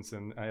students,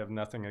 and I have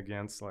nothing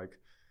against like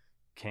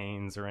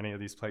Canes or any of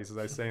these places,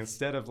 I say,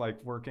 instead of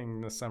like working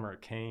the summer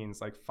at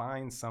Canes, like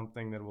find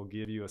something that will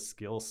give you a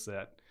skill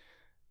set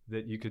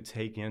that you could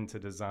take into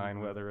design,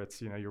 whether it's,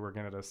 you're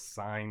working at a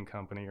sign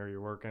company or you're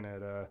working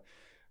at I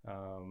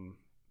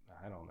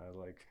don't know,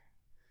 like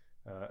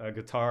a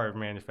guitar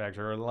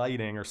manufacturer or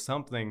lighting or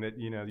something that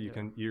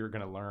you're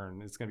going to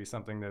learn. It's going to be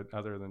something that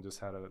other than just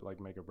how to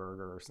like make a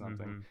burger or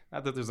something.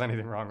 Not that there's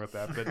anything wrong with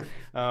that,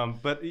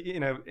 but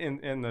in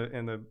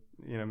the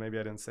maybe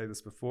I didn't say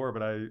this before,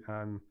 but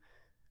I'm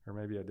or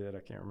maybe I did,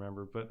 I can't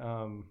remember, but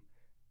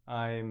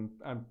I'm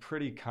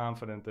pretty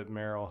confident that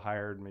Merrill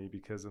hired me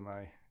because of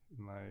my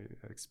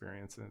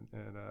experience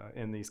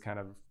in these kind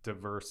of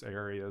diverse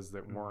areas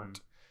that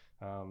weren't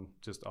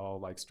just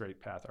all like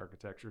straight path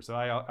architecture. So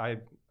I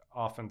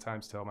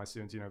oftentimes tell my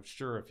students,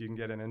 sure, if you can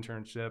get an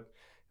internship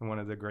in one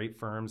of the great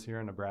firms here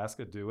in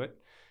Nebraska, do it.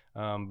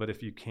 But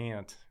if you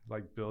can't,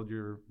 like build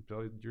your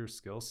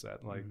skill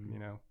set, like,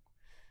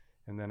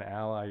 and then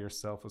ally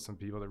yourself with some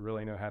people that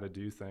really know how to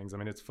do things. I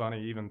mean, it's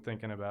funny even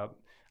thinking about,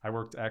 I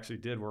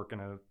did work in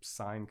a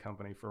sign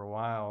company for a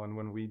while. And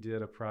when we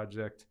did a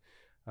project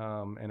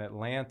in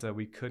Atlanta,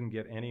 we couldn't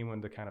get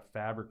anyone to kind of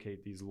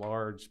fabricate these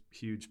large,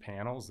 huge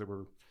panels that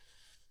were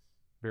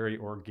very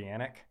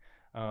organic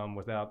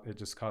without it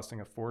just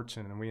costing a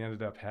fortune. And we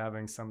ended up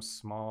having some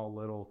small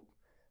little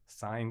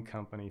sign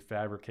company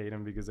fabricate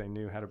them because they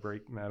knew how to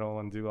break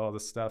metal and do all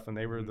this stuff. And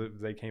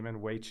they came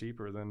in way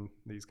cheaper than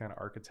these kind of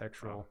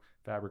architectural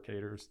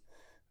fabricators.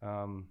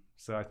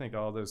 So I think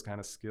all those kind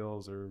of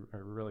skills are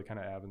really kind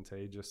of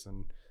advantageous,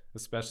 and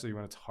especially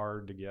when it's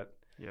hard to get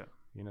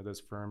those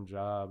firm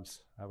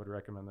jobs. I would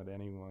recommend that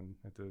anyone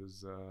at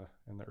those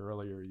in the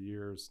earlier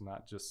years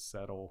not just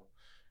settle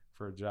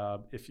for a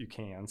job if you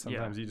can.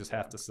 Sometimes you just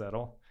have to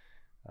settle.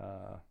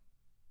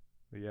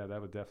 But yeah,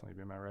 that would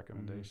definitely be my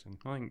recommendation.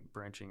 I think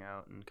branching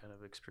out and kind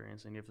of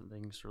experiencing different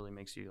things really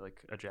makes you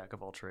like a jack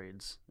of all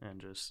trades, and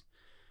just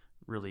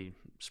really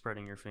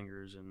spreading your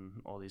fingers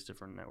in all these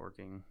different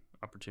networking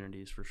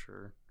opportunities for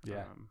sure.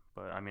 Yeah.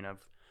 But I mean,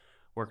 I've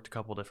worked a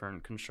couple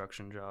different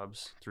construction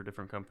jobs through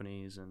different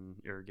companies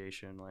and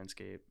irrigation,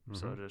 landscape.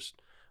 So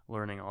just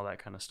learning all that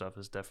kind of stuff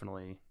has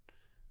definitely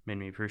made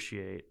me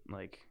appreciate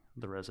like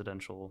the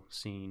residential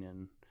scene.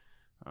 And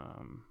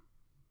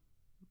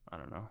I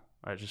don't know,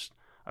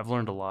 I've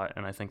learned a lot,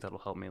 and I think that'll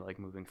help me like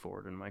moving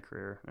forward in my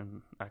career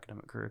and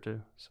academic career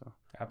too. So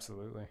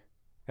absolutely.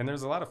 And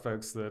there's a lot of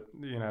folks that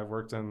I've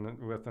worked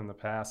with in the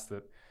past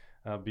that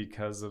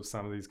because of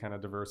some of these kind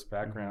of diverse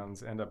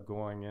backgrounds end up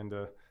going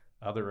into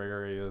other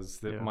areas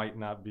that might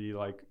not be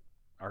like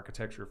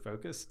architecture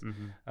focused,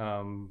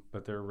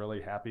 but they're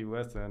really happy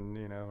with, and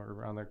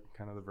are on the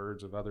kind of the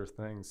verge of other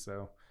things.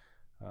 So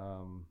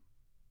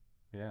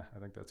yeah, I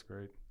think that's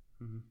great.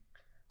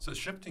 So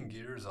shifting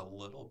gears a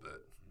little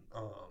bit,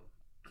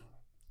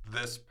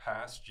 this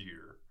past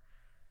year,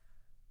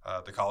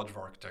 the College of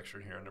Architecture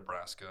here in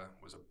Nebraska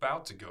was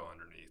about to go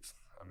underneath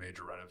a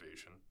major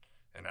renovation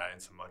and adding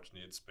some much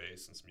needed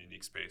space and some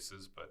unique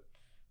spaces, but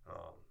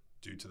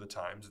due to the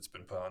times, it's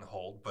been put on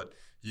hold. But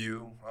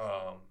you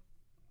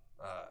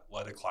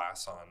led a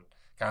class on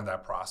kind of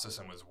that process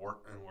and were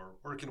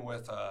working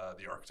with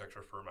the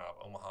architecture firm out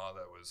of Omaha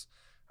that was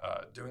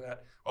doing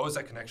that. What was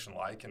that connection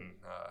like, and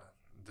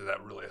did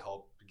that really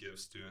help give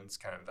students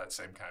kind of that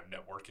same kind of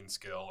networking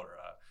skill or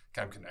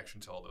kind of connection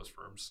to all those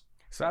firms?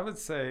 So I would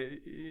say,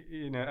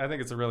 I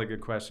think it's a really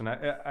good question.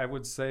 I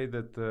would say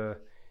that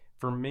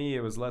for me,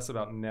 it was less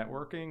about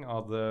networking,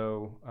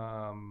 although,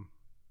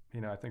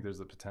 I think there's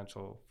the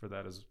potential for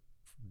that as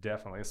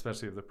definitely,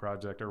 especially if the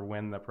project or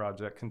when the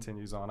project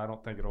continues on. I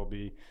don't think it'll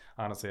be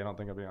on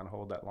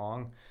hold that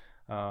long.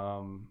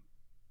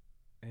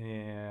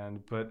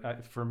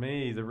 But for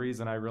me, the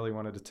reason I really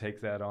wanted to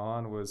take that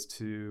on was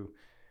to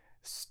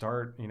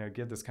start,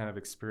 get this kind of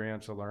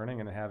experiential learning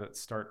and have it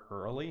start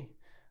early.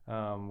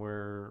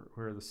 Where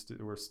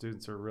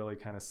students are really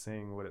kind of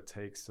seeing what it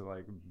takes to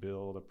like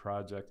build a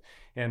project.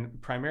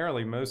 And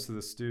primarily most of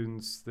the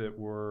students that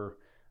were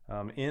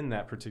in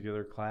that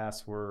particular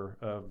class were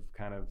of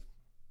kind of,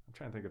 I'm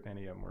trying to think if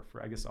any of them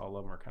I guess all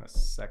of them are kind of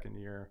second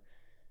year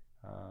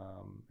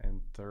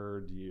and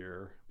third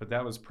year. But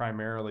that was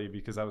primarily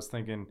because I was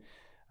thinking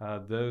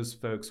those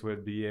folks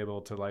would be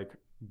able to like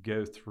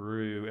go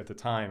through, at the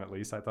time at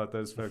least, I thought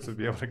those folks would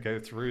be able to go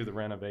through the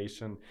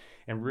renovation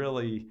and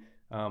really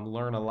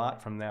learn a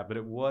lot from that. But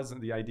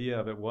the idea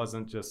of it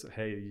wasn't just,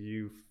 hey,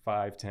 you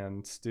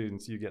 5-10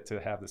 students, you get to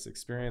have this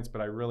experience.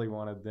 But I really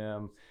wanted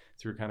them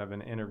through kind of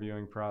an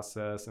interviewing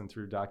process and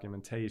through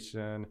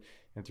documentation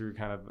and through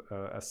kind of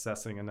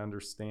assessing and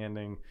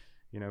understanding,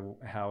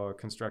 how a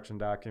construction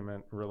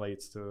document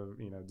relates to,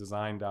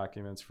 design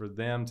documents, for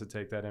them to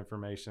take that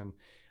information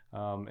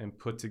and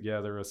put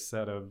together a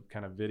set of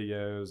kind of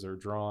videos or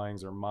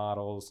drawings or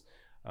models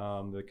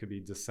that could be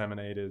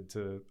disseminated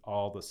to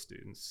all the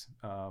students,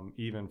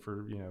 even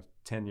for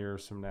 10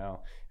 years from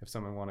now. If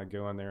someone want to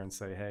go in there and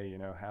say, hey,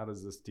 how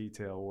does this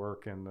detail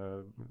work in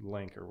the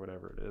link or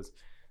whatever it is,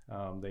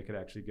 they could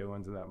actually go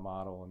into that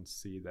model and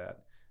see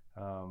that.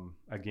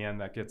 Again,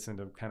 that gets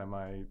into kind of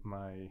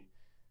my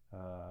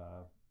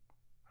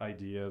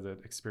idea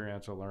that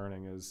experiential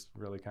learning is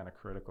really kind of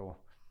critical,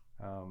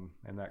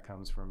 and that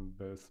comes from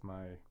both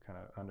my kind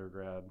of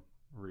undergrad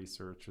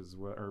research as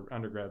well, or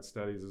undergrad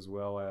studies, as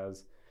well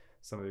as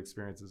some of the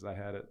experiences I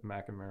had at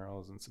Mack and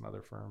Merrill's and some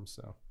other firms.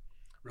 So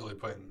really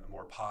putting a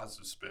more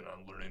positive spin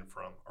on learning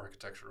from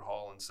Architecture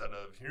Hall instead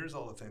of here's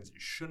all the things you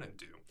shouldn't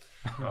do,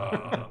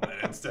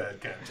 and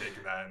instead kind of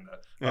taking that in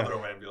the other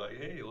way and be like,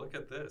 hey, look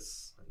at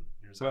this, and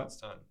here's how it's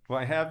done. Well,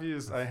 I have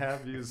used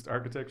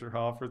Architecture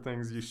Hall for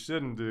things you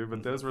shouldn't do,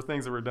 but those were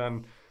things that were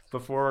done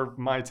before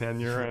my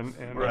tenure and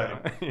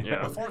right.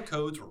 Before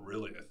codes were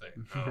really a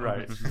thing.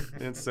 Right.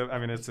 And so I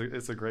mean it's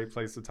a great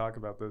place to talk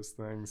about those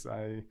things.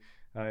 I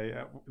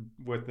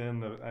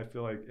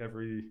feel like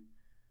every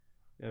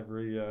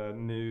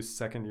new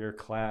second year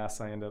class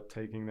I end up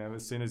taking them.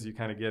 As soon as you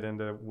kind of get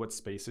into what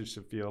spaces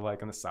should feel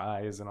like and the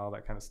size and all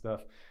that kind of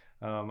stuff,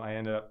 I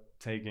end up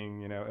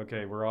taking,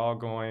 okay, we're all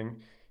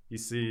going. You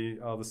see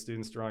all the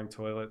students drawing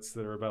toilets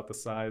that are about the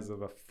size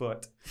of a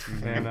foot,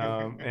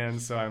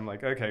 and so I'm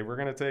like, okay, we're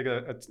gonna take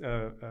a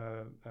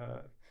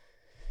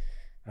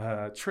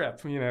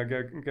trip,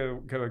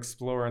 go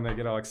explore, and they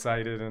get all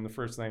excited, and the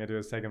first thing I do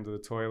is take them to the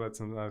toilets,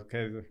 and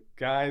okay, the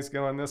guys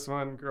go in this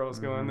one, girls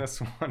go in this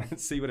one, and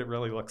see what it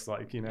really looks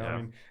like. I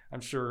mean, I'm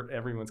sure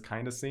everyone's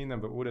kind of seen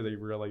them, but what do they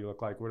really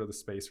look like? What are the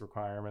space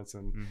requirements?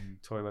 And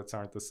toilets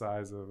aren't the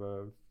size of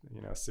a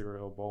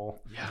cereal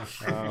bowl.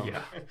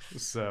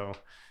 So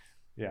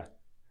yeah,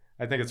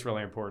 I think it's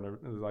really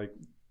important to like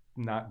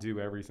not do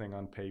everything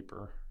on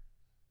paper,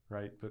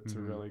 right? But to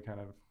really kind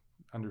of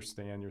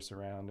understand your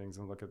surroundings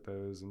and look at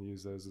those and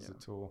use those as a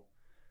tool.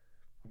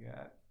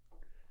 Yeah.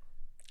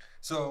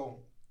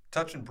 So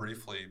touching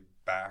briefly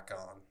back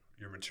on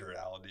your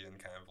materiality and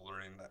kind of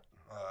learning that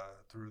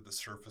through the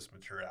surface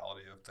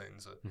materiality of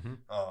things.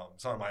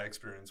 Some of my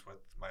experience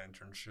with my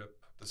internship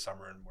this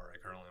summer and where I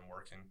currently am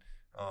working,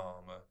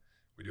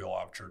 we do a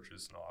lot of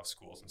churches and a lot of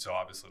schools. And so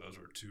obviously those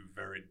are two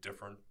very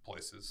different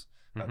places.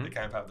 They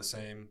kind of have the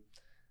same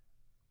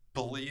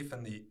belief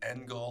in the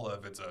end goal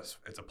of it's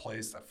a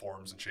place that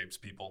forms and shapes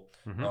people.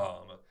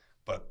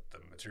 But the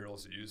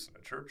materials you use in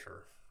a church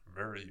are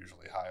very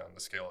usually high on the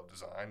scale of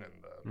design,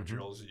 and the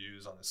materials you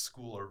use on a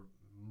school are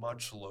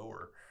much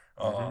lower.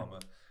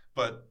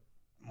 But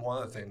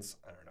one of the things,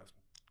 I don't know,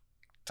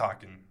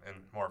 talking in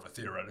more of a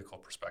theoretical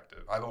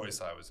perspective, I've always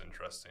thought it was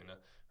interesting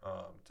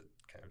to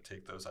kind of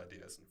take those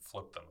ideas and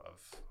flip them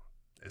of,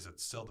 is it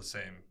still the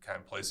same kind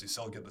of place? You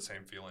still get the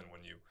same feeling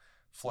when you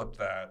flip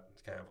that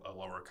kind of a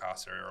lower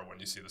cost area, or when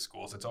you see the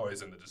schools. It's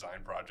always in the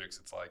design projects.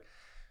 It's like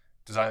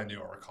design a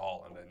new Arc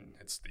Hall, and then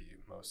it's the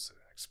most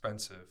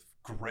expensive,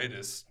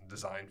 greatest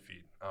design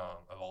feat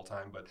of all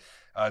time. But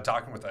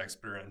talking with that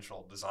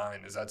experiential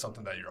design, is that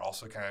something that you're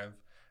also kind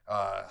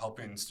of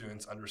helping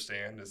students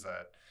understand, is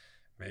that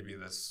maybe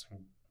this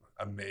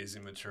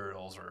amazing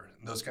materials or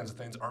those kinds of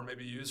things aren't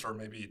maybe used, or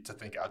maybe to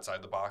think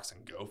outside the box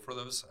and go for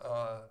those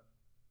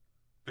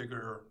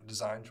bigger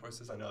design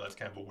choices? I know that's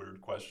kind of a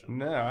weird question.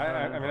 No,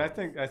 I mean, I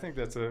think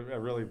that's a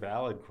really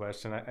valid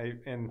question.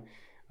 And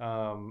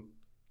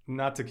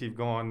not to keep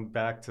going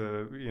back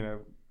to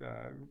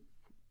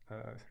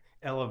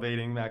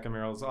elevating Mack and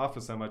Merrill's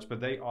office so much, but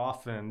they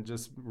often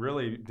just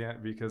really,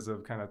 because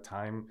of kind of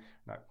time,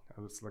 I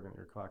was looking at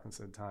your clock and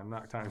said time,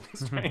 not time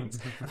constraints,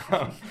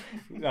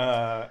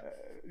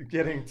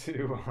 getting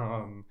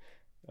to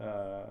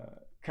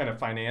kind of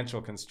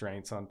financial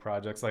constraints on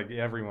projects like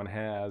everyone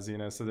has,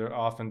 so there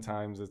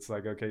oftentimes it's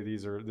like, okay,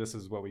 this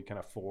is what we can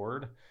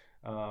afford.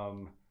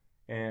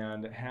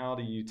 And how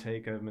do you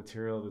take a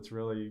material that's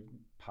really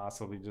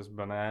possibly just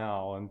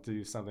banal and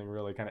do something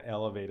really kind of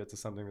elevate it to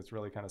something that's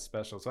really kind of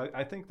special? So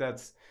I think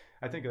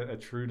a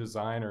true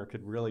designer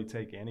could really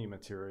take any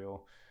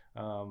material.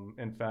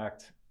 In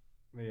fact,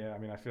 yeah, I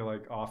mean, I feel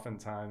like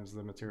oftentimes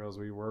the materials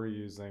we were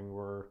using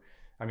were,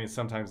 I mean,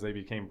 sometimes they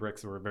became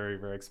bricks that were very,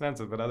 very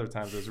expensive, but other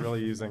times it was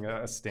really using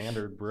a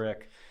standard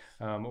brick,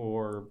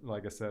 or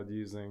like I said,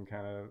 using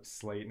kind of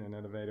slate in an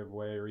innovative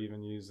way, or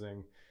even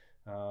using,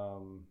 I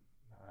don't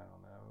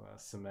know, a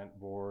cement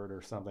board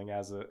or something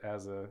as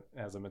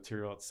a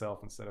material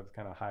itself, instead of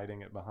kind of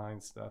hiding it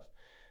behind stuff.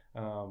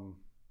 And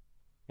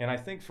I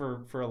think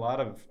for a lot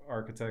of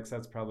architects,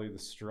 that's probably the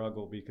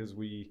struggle, because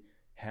we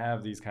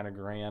have these kind of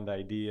grand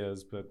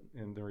ideas, but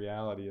in the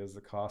reality is the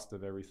cost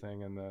of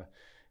everything and the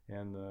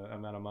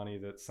amount of money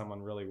that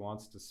someone really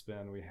wants to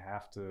spend, we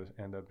have to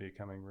end up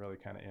becoming really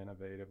kind of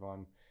innovative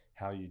on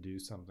how you do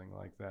something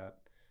like that.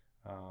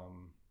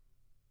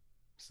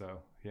 So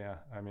yeah,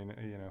 I mean,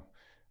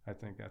 I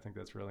think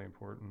that's really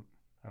important.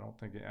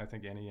 I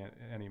think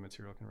any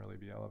material can really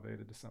be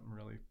elevated to something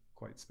really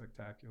quite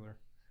spectacular.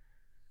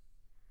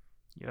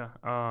 Yeah.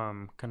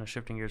 Kind of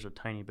shifting gears a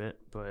tiny bit,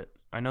 but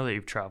I know that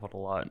you've traveled a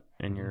lot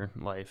in your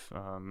life.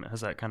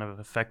 Has that kind of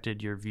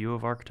affected your view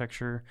of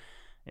architecture?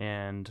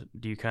 And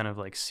do you kind of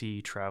like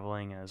see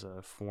traveling as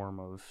a form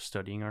of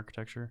studying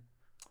architecture?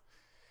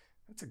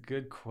 That's a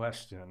good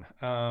question.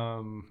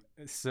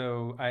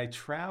 So I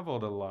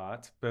traveled a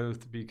lot,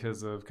 both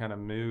because of kind of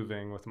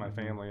moving with my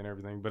family and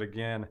everything. But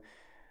again,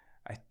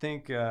 I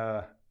think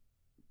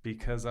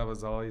because I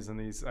was always in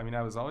these, I mean,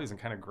 I was always in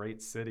kind of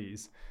great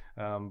cities,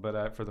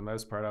 but for the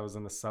most part, I was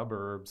in the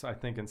suburbs. I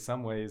think in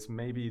some ways,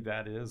 maybe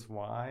that is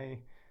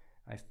why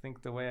I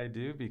think the way I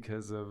do,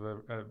 because of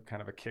a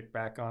kind of a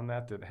kickback on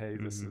that, hey,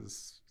 this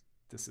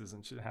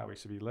isn't how we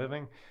should be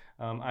living.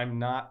 I'm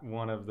not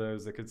one of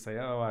those that could say,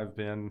 oh, I've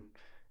been,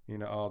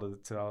 all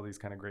to all these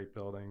kind of great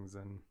buildings,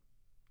 and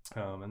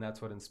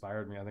that's what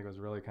inspired me. I think it was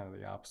really kind of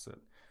the opposite,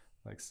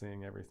 like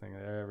seeing everything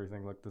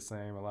looked the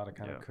same, a lot of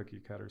kind of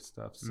cookie cutter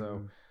stuff.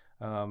 So,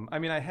 I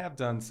mean, I have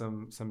done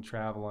some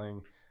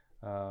traveling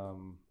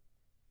that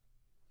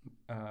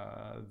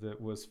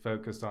was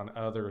focused on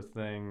other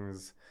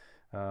things,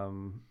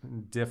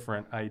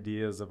 different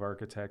ideas of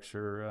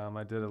architecture.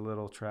 I did a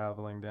little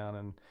traveling down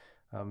in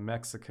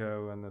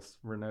Mexico, in this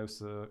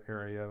Reynosa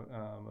area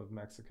of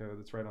Mexico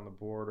that's right on the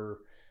border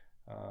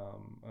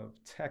of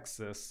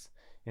Texas,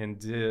 and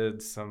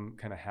did some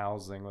kind of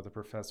housing with a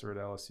professor at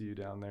LSU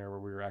down there, where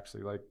we were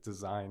actually like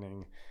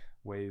designing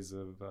ways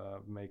of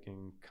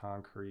making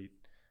concrete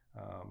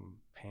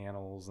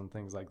panels and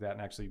things like that,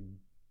 and actually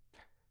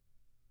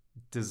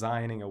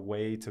designing a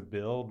way to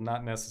build,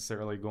 not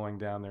necessarily going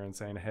down there and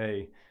saying,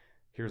 hey,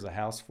 here's a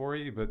house for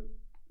you, but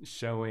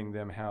showing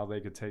them how they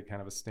could take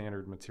kind of a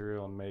standard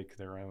material and make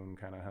their own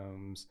kind of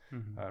homes,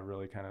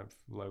 really kind of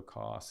low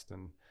cost.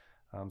 And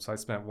so I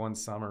spent one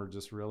summer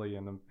just really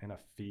in a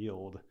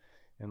field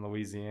in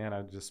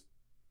Louisiana, just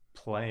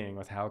playing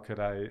with how could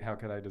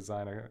I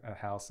design a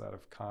house out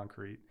of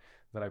concrete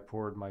that I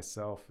poured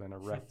myself and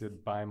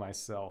erected by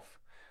myself,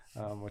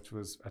 which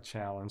was a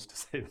challenge to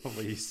say the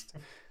least.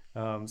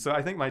 So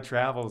I think my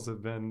travels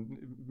have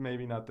been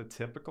maybe not the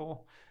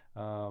typical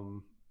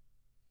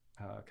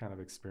kind of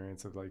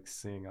experience of like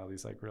seeing all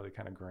these like really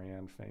kind of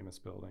grand, famous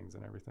buildings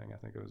and everything. I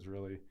think it was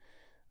really,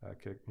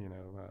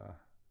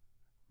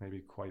 maybe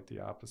quite the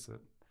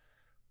opposite.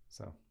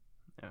 So,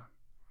 yeah.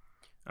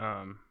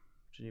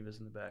 Geneva's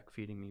in the back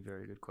feeding me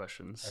very good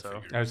questions.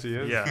 So, oh, she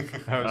is. Yeah.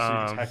 Oh,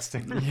 she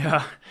texting.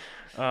 Yeah.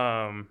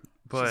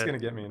 But she's gonna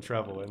get me in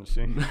trouble, isn't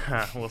she?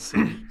 We'll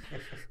see.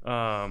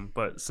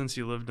 But since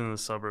you lived in the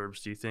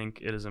suburbs, do you think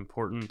it is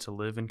important to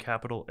live in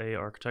capital A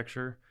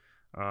architecture?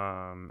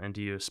 And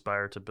do you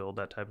aspire to build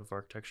that type of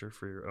architecture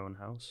for your own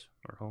house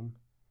or home?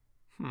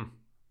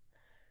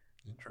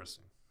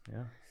 Interesting.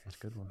 Yeah, that's a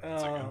good one.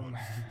 That's a good one.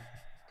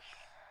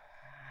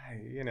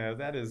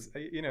 That is,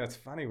 it's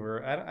funny.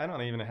 I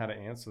don't even know how to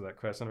answer that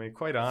question. I mean,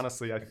 quite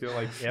honestly, I feel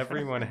like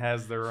everyone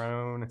has their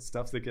own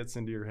stuff that gets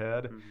into your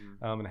head,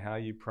 and how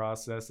you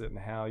process it and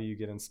how you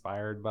get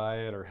inspired by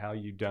it or how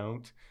you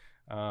don't.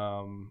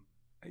 I'm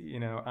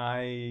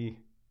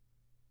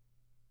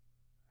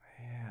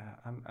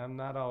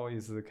not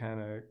always the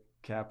kind of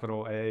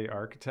capital A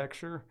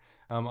architecture,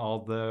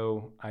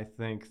 although I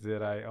think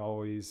that I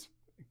always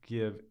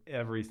give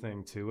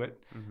everything to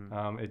it.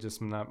 It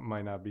just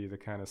might not be the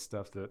kind of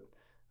stuff that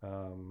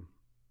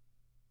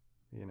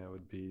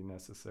would be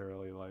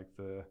necessarily like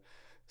the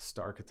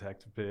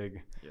Starchitect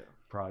big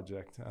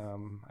project.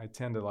 I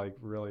tend to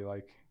really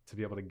like to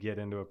be able to get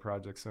into a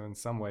project, so in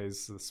some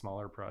ways the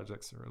smaller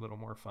projects are a little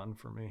more fun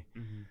for me.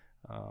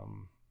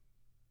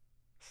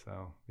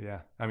 So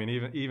yeah, I mean,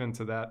 even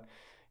to that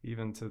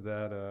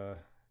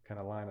kind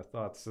of line of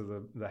thought.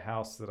 So the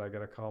house that I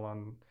got a call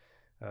on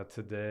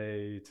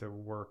today to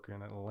work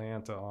in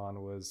Atlanta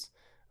on was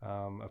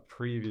a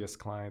previous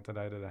client that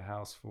I did a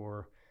house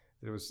for.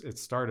 It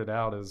started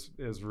out as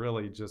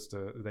really just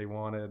they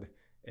wanted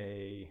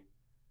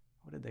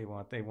what did they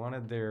want? They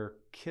wanted their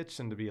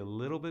kitchen to be a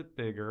little bit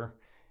bigger,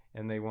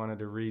 and they wanted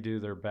to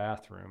redo their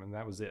bathroom, and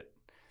that was it.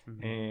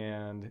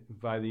 And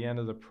by the end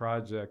of the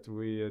project,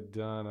 we had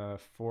done a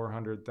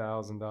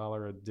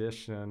 $400,000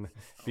 addition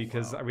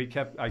because we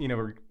kept,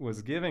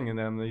 was giving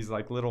them these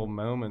like little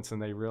moments,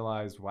 and they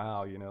realized,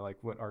 wow, like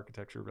what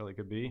architecture really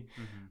could be.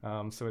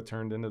 So it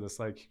turned into this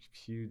like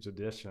huge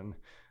addition.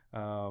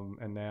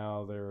 And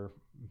now they're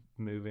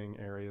moving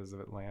areas of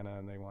Atlanta,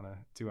 and they want to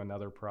do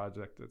another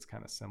project that's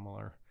kind of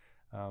similar.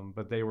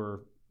 But they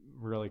were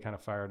really kind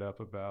of fired up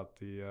about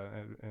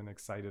and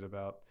excited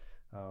about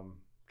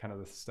kind of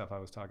the stuff I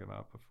was talking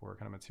about before,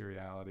 kind of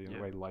materiality and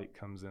the way light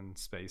comes in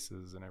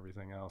spaces and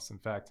everything else. In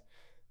fact,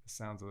 this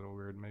sounds a little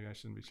weird. Maybe I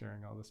shouldn't be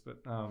sharing all this,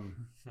 but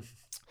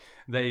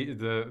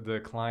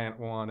the client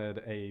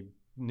wanted a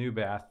new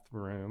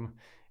bathroom,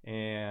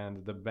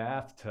 and the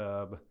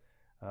bathtub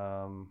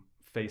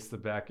faced the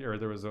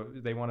backyard.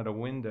 They wanted a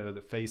window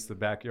that faced the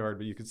backyard,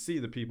 but you could see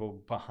the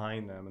people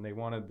behind them, and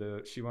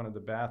she wanted the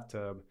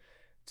bathtub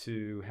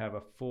to have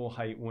a full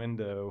height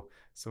window,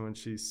 so when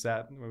she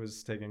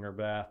was taking her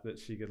bath, that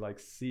she could like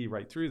see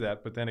right through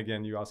that. But then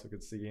again, you also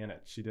could see in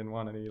it. She didn't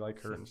want any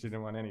like curtains. She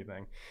didn't want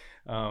anything.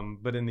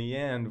 But in the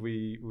end,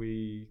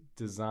 we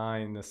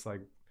designed this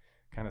like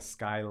kind of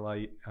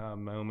skylight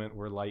moment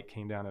where light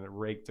came down and it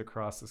raked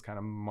across this kind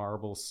of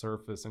marble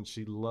surface, and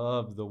she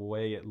loved the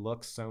way it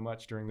looked so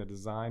much during the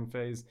design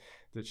phase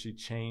that she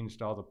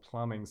changed all the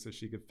plumbing so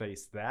she could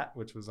face that,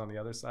 which was on the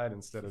other side,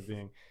 instead of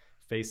being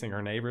facing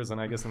her neighbors. And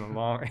I guess in the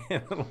long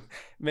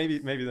maybe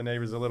the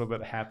neighbors are a little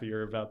bit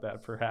happier about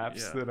that,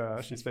 perhaps,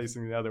 that she's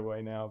facing the other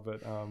way now.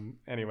 But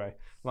anyway,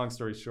 long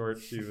story short,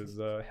 she was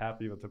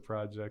happy with the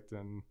project,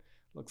 and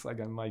looks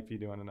like I might be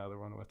doing another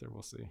one with her.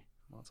 We'll see.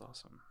 Well, that's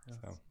awesome. Yeah.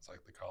 So. It's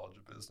like the College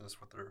of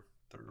Business with their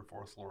 3rd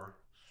or 4th floor.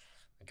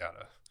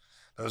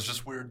 Those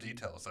just weird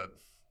details that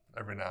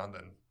every now and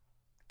then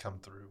come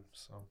through.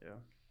 So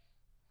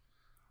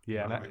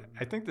yeah, and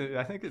I think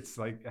it's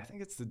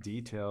the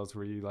details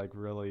where you like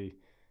really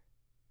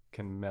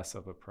can mess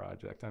up a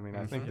project. I mean,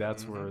 I think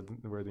that's where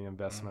the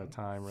investment of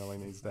time really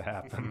needs to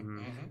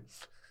happen.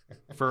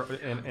 For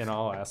in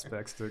all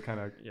aspects, to kind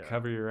of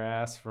cover your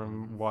ass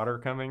from water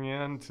coming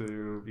in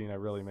to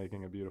really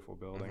making a beautiful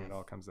building. It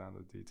all comes down to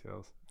the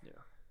details. Yeah.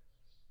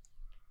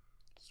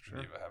 Does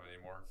Geneva have any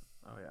more?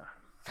 Oh yeah.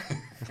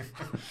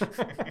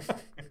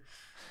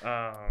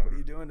 What are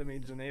you doing to me,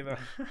 Geneva?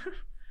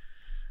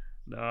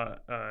 No,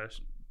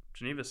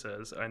 Geneva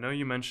says, I know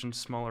you mentioned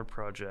smaller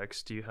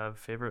projects. Do you have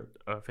favorite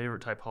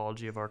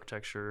typology of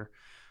architecture?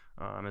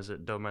 Is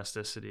it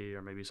domesticity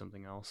or maybe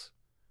something else?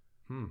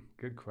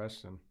 Good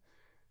question.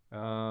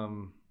 I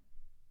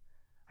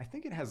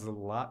think it has a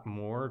lot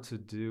more to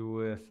do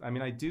with,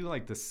 I do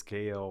like the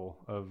scale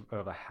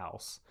of a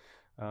house.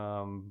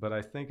 But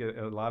I think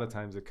a lot of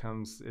times it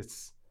comes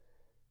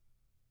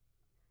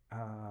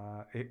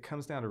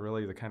down to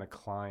really the kind of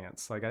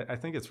clients. Like I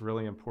think it's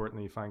really important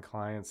that you find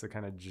clients that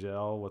kind of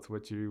gel with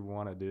what you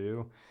want to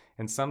do.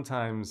 And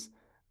sometimes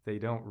they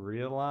don't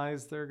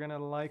realize they're going to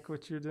like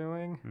what you're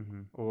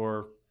doing,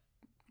 or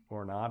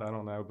not, I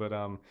don't know. But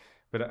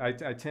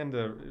I tend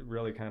to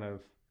really kind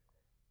of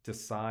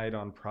decide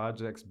on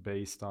projects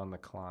based on the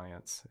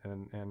clients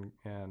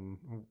and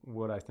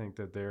what I think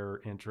that they're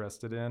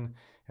interested in,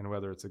 and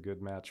whether it's a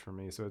good match for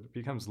me. So it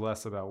becomes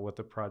less about what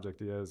the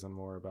project is and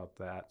more about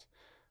that.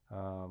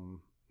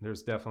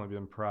 There's definitely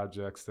been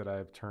projects that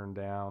I've turned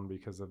down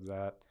because of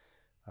that.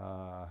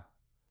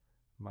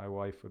 My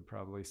wife would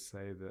probably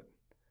say that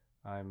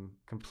I'm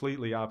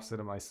completely opposite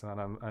of my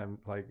son. I'm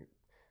like,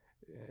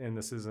 and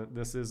this isn't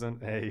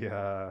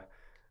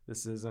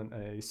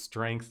a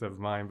strength of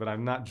mine, but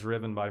I'm not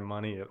driven by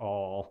money at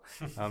all.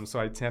 So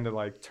I tend to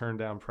like turn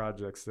down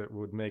projects that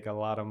would make a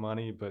lot of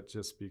money, but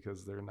just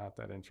because they're not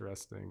that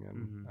interesting.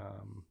 And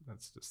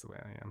that's just the way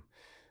I am.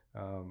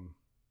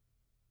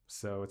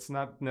 So it's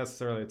not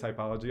necessarily a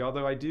typology,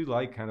 although I do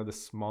like kind of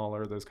those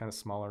kind of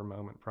smaller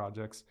moment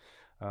projects.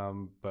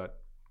 But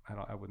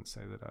I wouldn't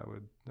say that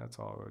that's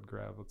all I would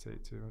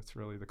gravitate to. It's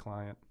really the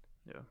client.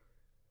 Yeah.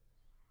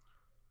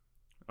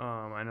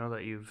 I know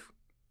that you've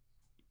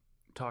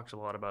talked a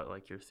lot about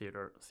like your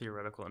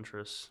theoretical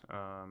interests,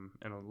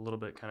 and a little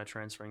bit kind of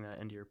transferring that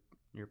into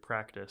your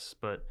practice.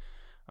 But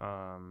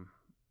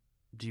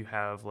do you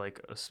have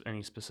like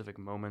any specific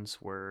moments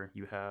where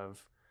you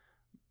have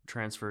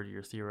transferred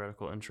your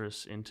theoretical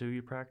interests into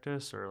your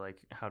practice, or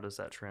like how does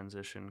that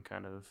transition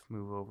kind of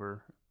move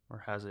over,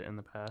 or has it in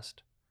the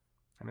past?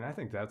 I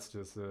think that's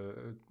just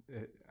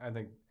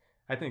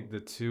I think the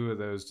two of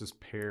those just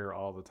pair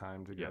all the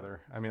time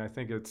together. Yeah. I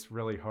think it's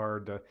really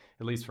hard to,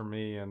 at least for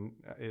me, and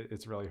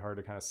it's really hard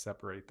to kind of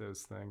separate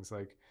those things.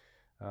 Like,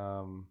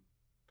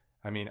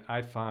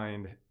 I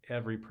find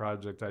every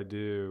project I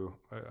do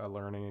a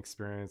learning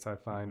experience. I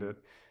find it,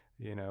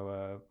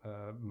 a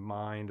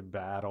mind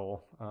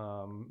battle,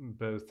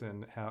 both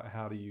in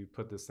how do you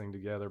put this thing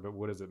together, but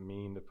what does it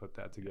mean to put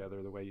that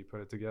together the way you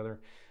put it together.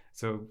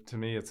 So to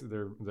me,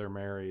 they're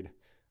married.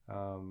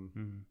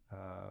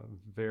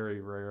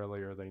 Very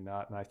rarely are they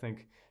not. And I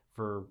think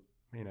for,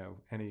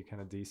 any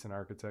kind of decent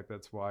architect,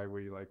 that's why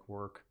we like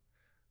work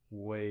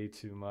way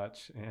too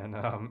much,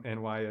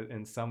 and why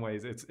in some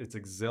ways it's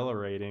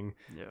exhilarating,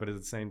 but at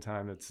the same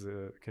time it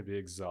can be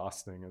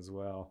exhausting as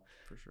well.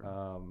 For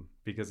sure.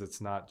 Because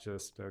it's not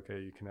just, okay,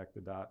 you connect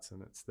the dots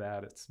and it's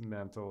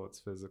mental, it's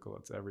physical,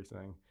 it's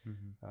everything.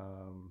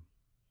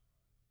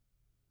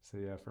 So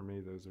yeah, for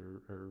me, those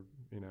are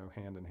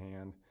hand in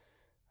hand.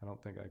 I don't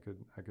think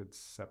I could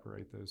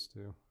separate those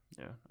two.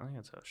 Yeah, I think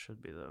that's how it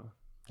should be, though.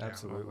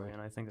 Absolutely.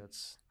 And I think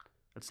that's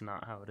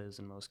not how it is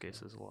in most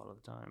cases a lot of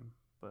the time.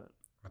 But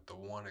with the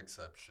one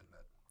exception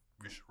that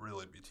we should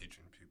really be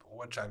teaching people,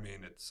 which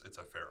it's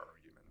a fair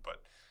argument,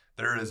 but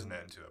there is an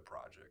end to a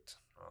project,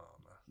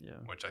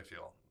 which I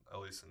feel,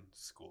 at least in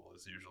school,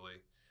 is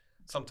usually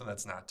something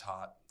that's not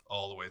taught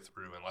all the way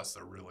through unless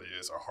there really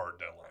is a hard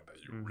deadline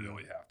that you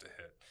really have to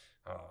hit.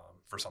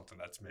 For something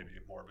that's maybe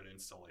more of an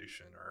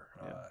installation, or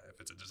if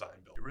it's a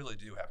design build, you really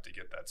do have to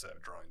get that set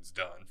of drawings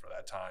done for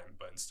that time.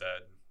 But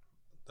instead,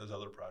 those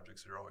other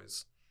projects, you're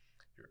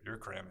you're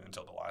cramming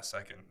until the last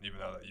second, even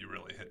though that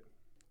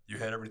you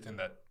hit everything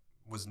that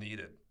was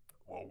needed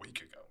a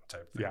week ago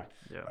type thing.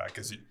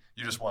 Because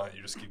you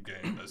just keep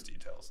getting those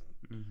details.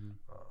 And,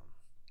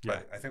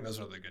 I think those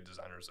are the good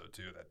designers though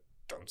too, that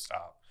don't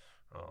stop.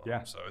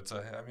 So it's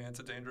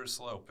a dangerous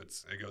slope.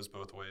 It goes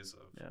both ways.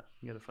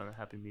 You got to find a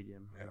happy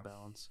medium, a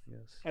balance.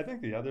 Yes. I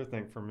think the other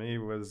thing for me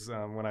was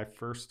when I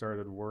first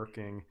started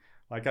working,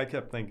 like I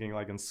kept thinking,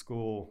 like in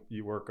school,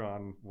 you work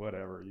on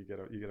whatever, you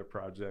get a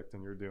project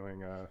and you're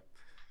doing a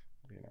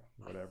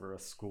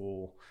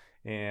school,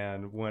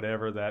 and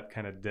whatever that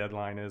kind of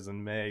deadline is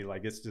in May,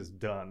 like it's just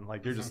done.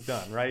 Like you're just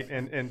done, right?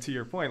 And to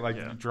your point,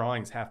 like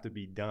drawings have to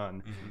be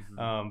done.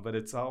 But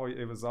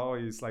it was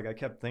always like I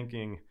kept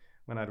thinking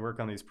when I'd work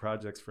on these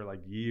projects for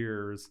like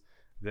years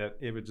that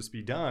it would just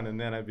be done, and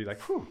then I'd be like,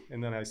 whew,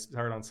 and then I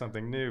start on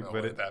something new,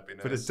 but it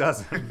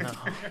doesn't. No.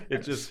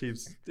 It just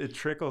it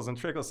trickles and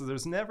trickles. So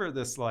there's never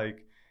this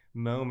like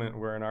moment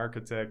where an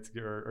architect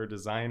or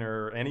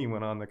designer or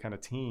anyone on the kind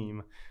of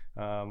team,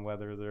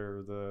 whether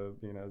they're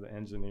the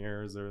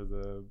engineers or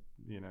the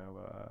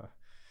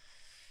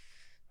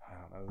I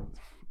don't know,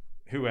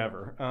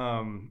 whoever,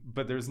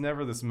 but there's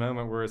never this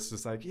moment where it's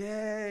just like,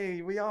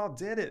 yay, we all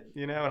did it,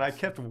 and I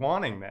kept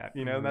wanting that,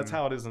 and that's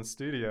how it is in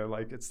studio.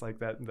 Like it's like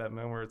that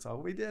moment where it's all,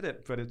 we did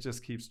it, but it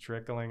just keeps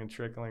trickling and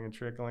trickling and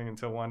trickling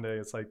until one day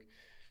it's like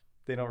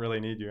they don't really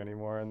need you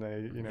anymore, and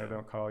they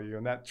don't call you,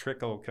 and that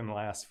trickle can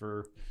last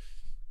for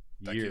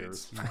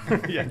years.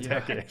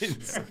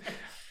 Decades.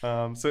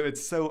 So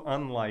it's so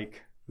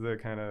unlike the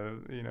kind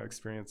of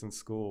experience in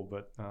school,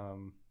 but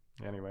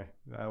anyway,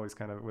 I always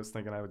kind of was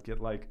thinking I would get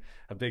like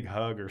a big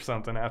hug or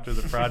something after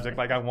the project.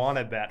 Like I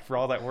wanted that for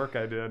all that work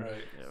I did.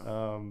 Right.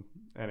 Yeah.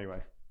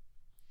 Anyway.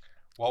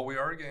 Well, we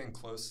are getting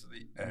close to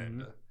the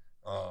end.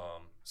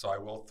 So I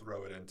will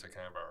throw it into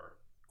kind of our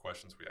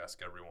questions we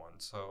ask everyone.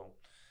 So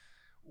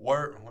what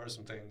are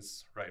some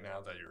things right now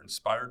that you're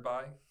inspired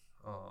by?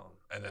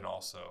 And then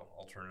also,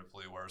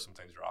 alternatively, what are some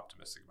things you're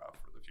optimistic about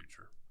for the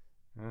future?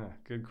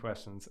 Good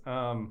questions.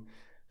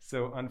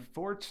 So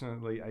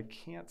unfortunately, I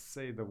can't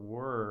say the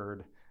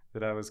word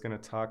that I was going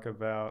to talk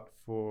about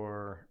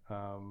for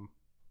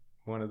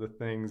one of the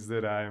things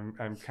that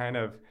I'm kind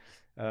of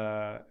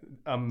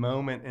a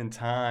moment in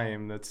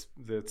time that's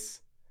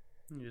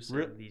you just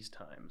say these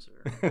times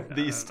or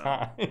these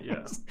times.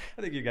 Yeah.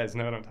 I think you guys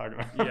know what I'm talking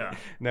about. Yeah.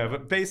 No,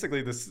 but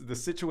basically the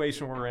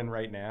situation we're in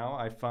right now,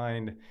 I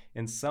find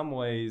in some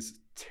ways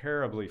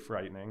terribly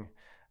frightening.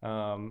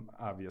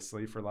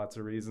 Obviously for lots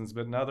of reasons,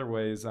 but in other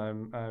ways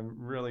I'm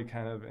really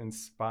kind of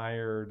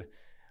inspired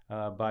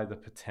by the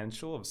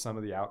potential of some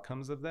of the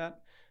outcomes of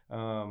that.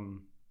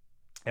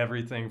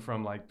 Everything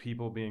from like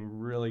people being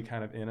really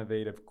kind of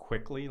innovative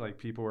quickly, like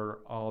people are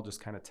all just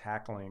kind of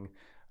tackling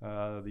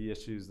the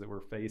issues that we're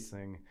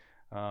facing,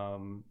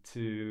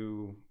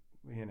 to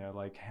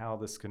like how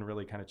this can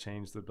really kind of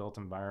change the built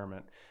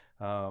environment.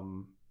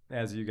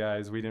 As you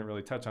guys, we didn't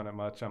really touch on it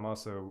much. I'm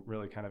also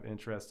really kind of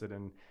interested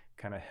in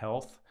kind of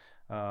health,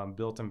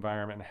 built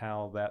environment, and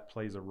how that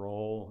plays a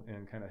role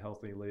in kind of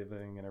healthy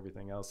living and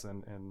everything else,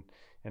 and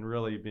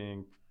really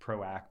being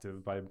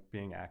proactive by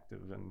being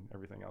active and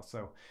everything else.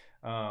 So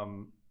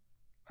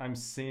I'm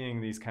seeing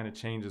these kind of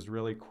changes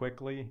really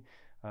quickly.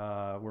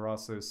 We're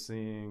also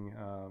seeing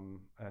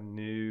a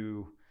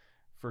new,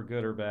 for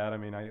good or bad, I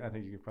mean, I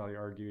think you could probably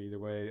argue either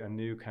way, a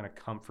new kind of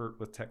comfort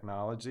with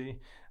technology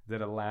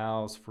that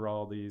allows for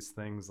all these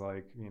things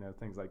like,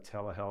 things like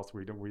telehealth.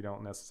 We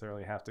don't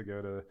necessarily have to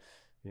go to,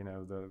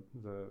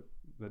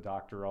 the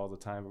doctor all the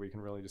time, but we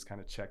can really just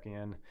kind of check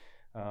in,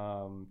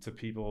 to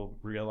people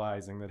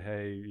realizing that,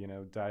 hey,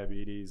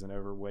 diabetes and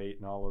overweight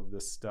and all of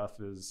this stuff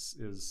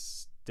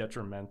is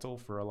detrimental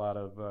for a lot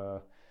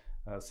of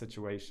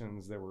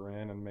situations that we're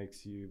in and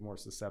makes you more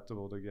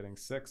susceptible to getting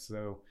sick.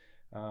 So,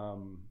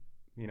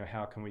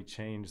 how can we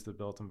change the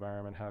built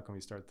environment? How can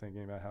we start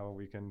thinking about how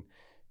we can,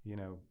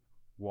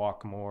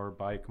 walk more,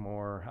 bike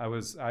more? I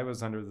was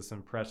under this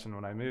impression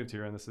when I moved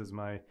here, and this is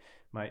my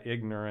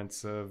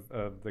ignorance of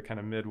the kind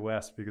of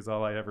Midwest, because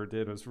all I ever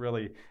did was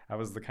really, I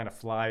was the kind of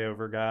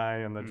flyover guy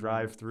and the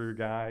drive-through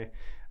guy.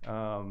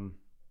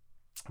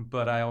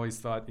 But I always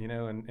thought,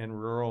 in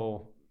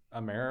rural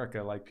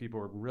America, like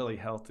people are really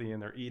healthy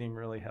and they're eating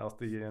really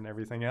healthy and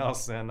everything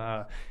else. And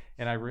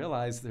I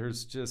realized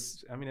there's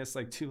just, it's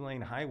like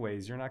 2-lane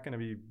highways. You're not going to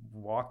be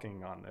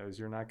walking on those.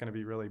 You're not going to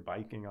be really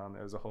biking on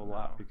those a whole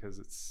lot because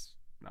it's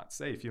not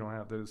safe. You don't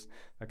have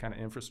that kind of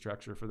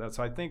infrastructure for that.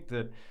 So I think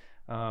that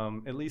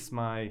at least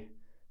my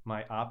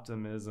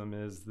optimism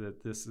is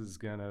that this is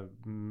going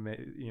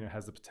to,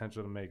 has the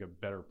potential to make a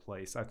better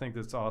place. I think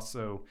that's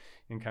also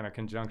in kind of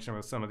conjunction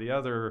with some of the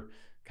other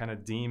kind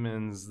of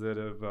demons that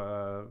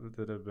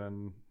have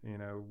been,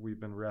 we've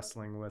been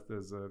wrestling with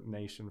as a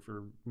nation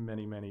for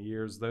many, many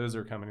years. Those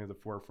are coming to the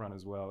forefront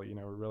as well.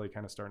 We're really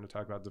kind of starting to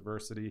talk about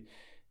diversity,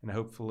 and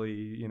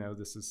hopefully,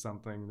 this is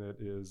something that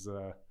is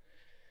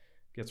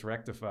gets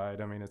rectified.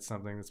 It's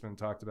something that's been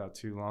talked about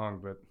too long,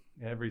 but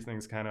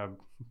everything's kind of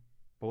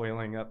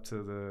boiling up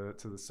to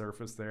the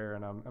surface there,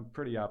 and I'm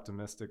pretty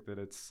optimistic that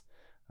it's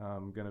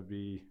going to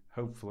be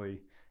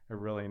hopefully a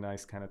really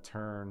nice kind of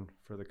turn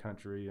for the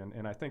country.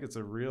 And I think it's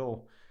a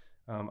real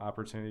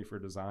opportunity for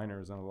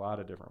designers in a lot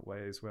of different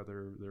ways,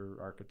 whether they're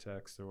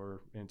architects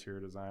or interior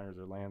designers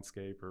or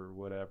landscape or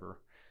whatever.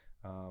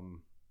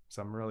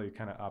 So I'm really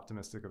kind of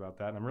optimistic about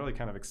that. And I'm really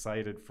kind of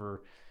excited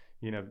for,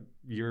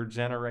 your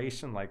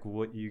generation, like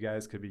what you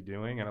guys could be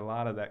doing. And a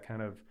lot of that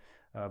kind of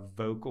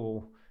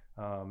vocal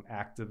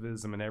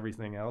activism and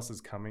everything else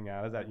is coming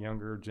out of that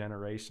younger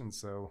generation.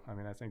 So, I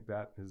mean, I think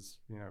that is,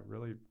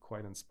 really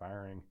quite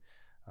inspiring,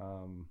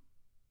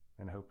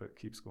 and hope it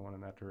keeps going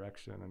in that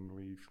direction. And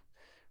we've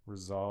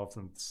resolved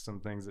some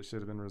things that should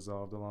have been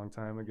resolved a long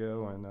time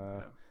ago,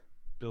 and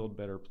build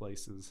better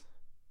places.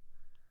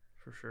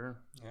 For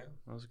sure. Yeah.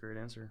 That was a great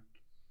answer.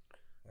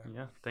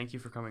 Yeah. Thank you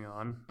for coming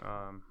on.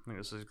 I think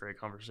this is a great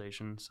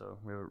conversation, so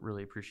we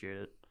really appreciate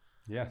it.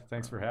 Yeah,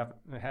 thanks for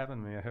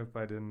having me. I hope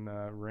I didn't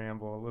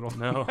ramble a little.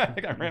 No. I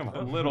think I rambled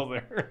a little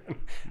there.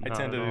 I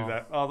tend to do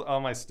that. All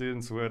my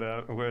students would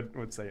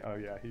say, "Oh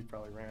yeah, he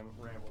probably rambled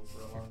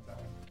for a long time."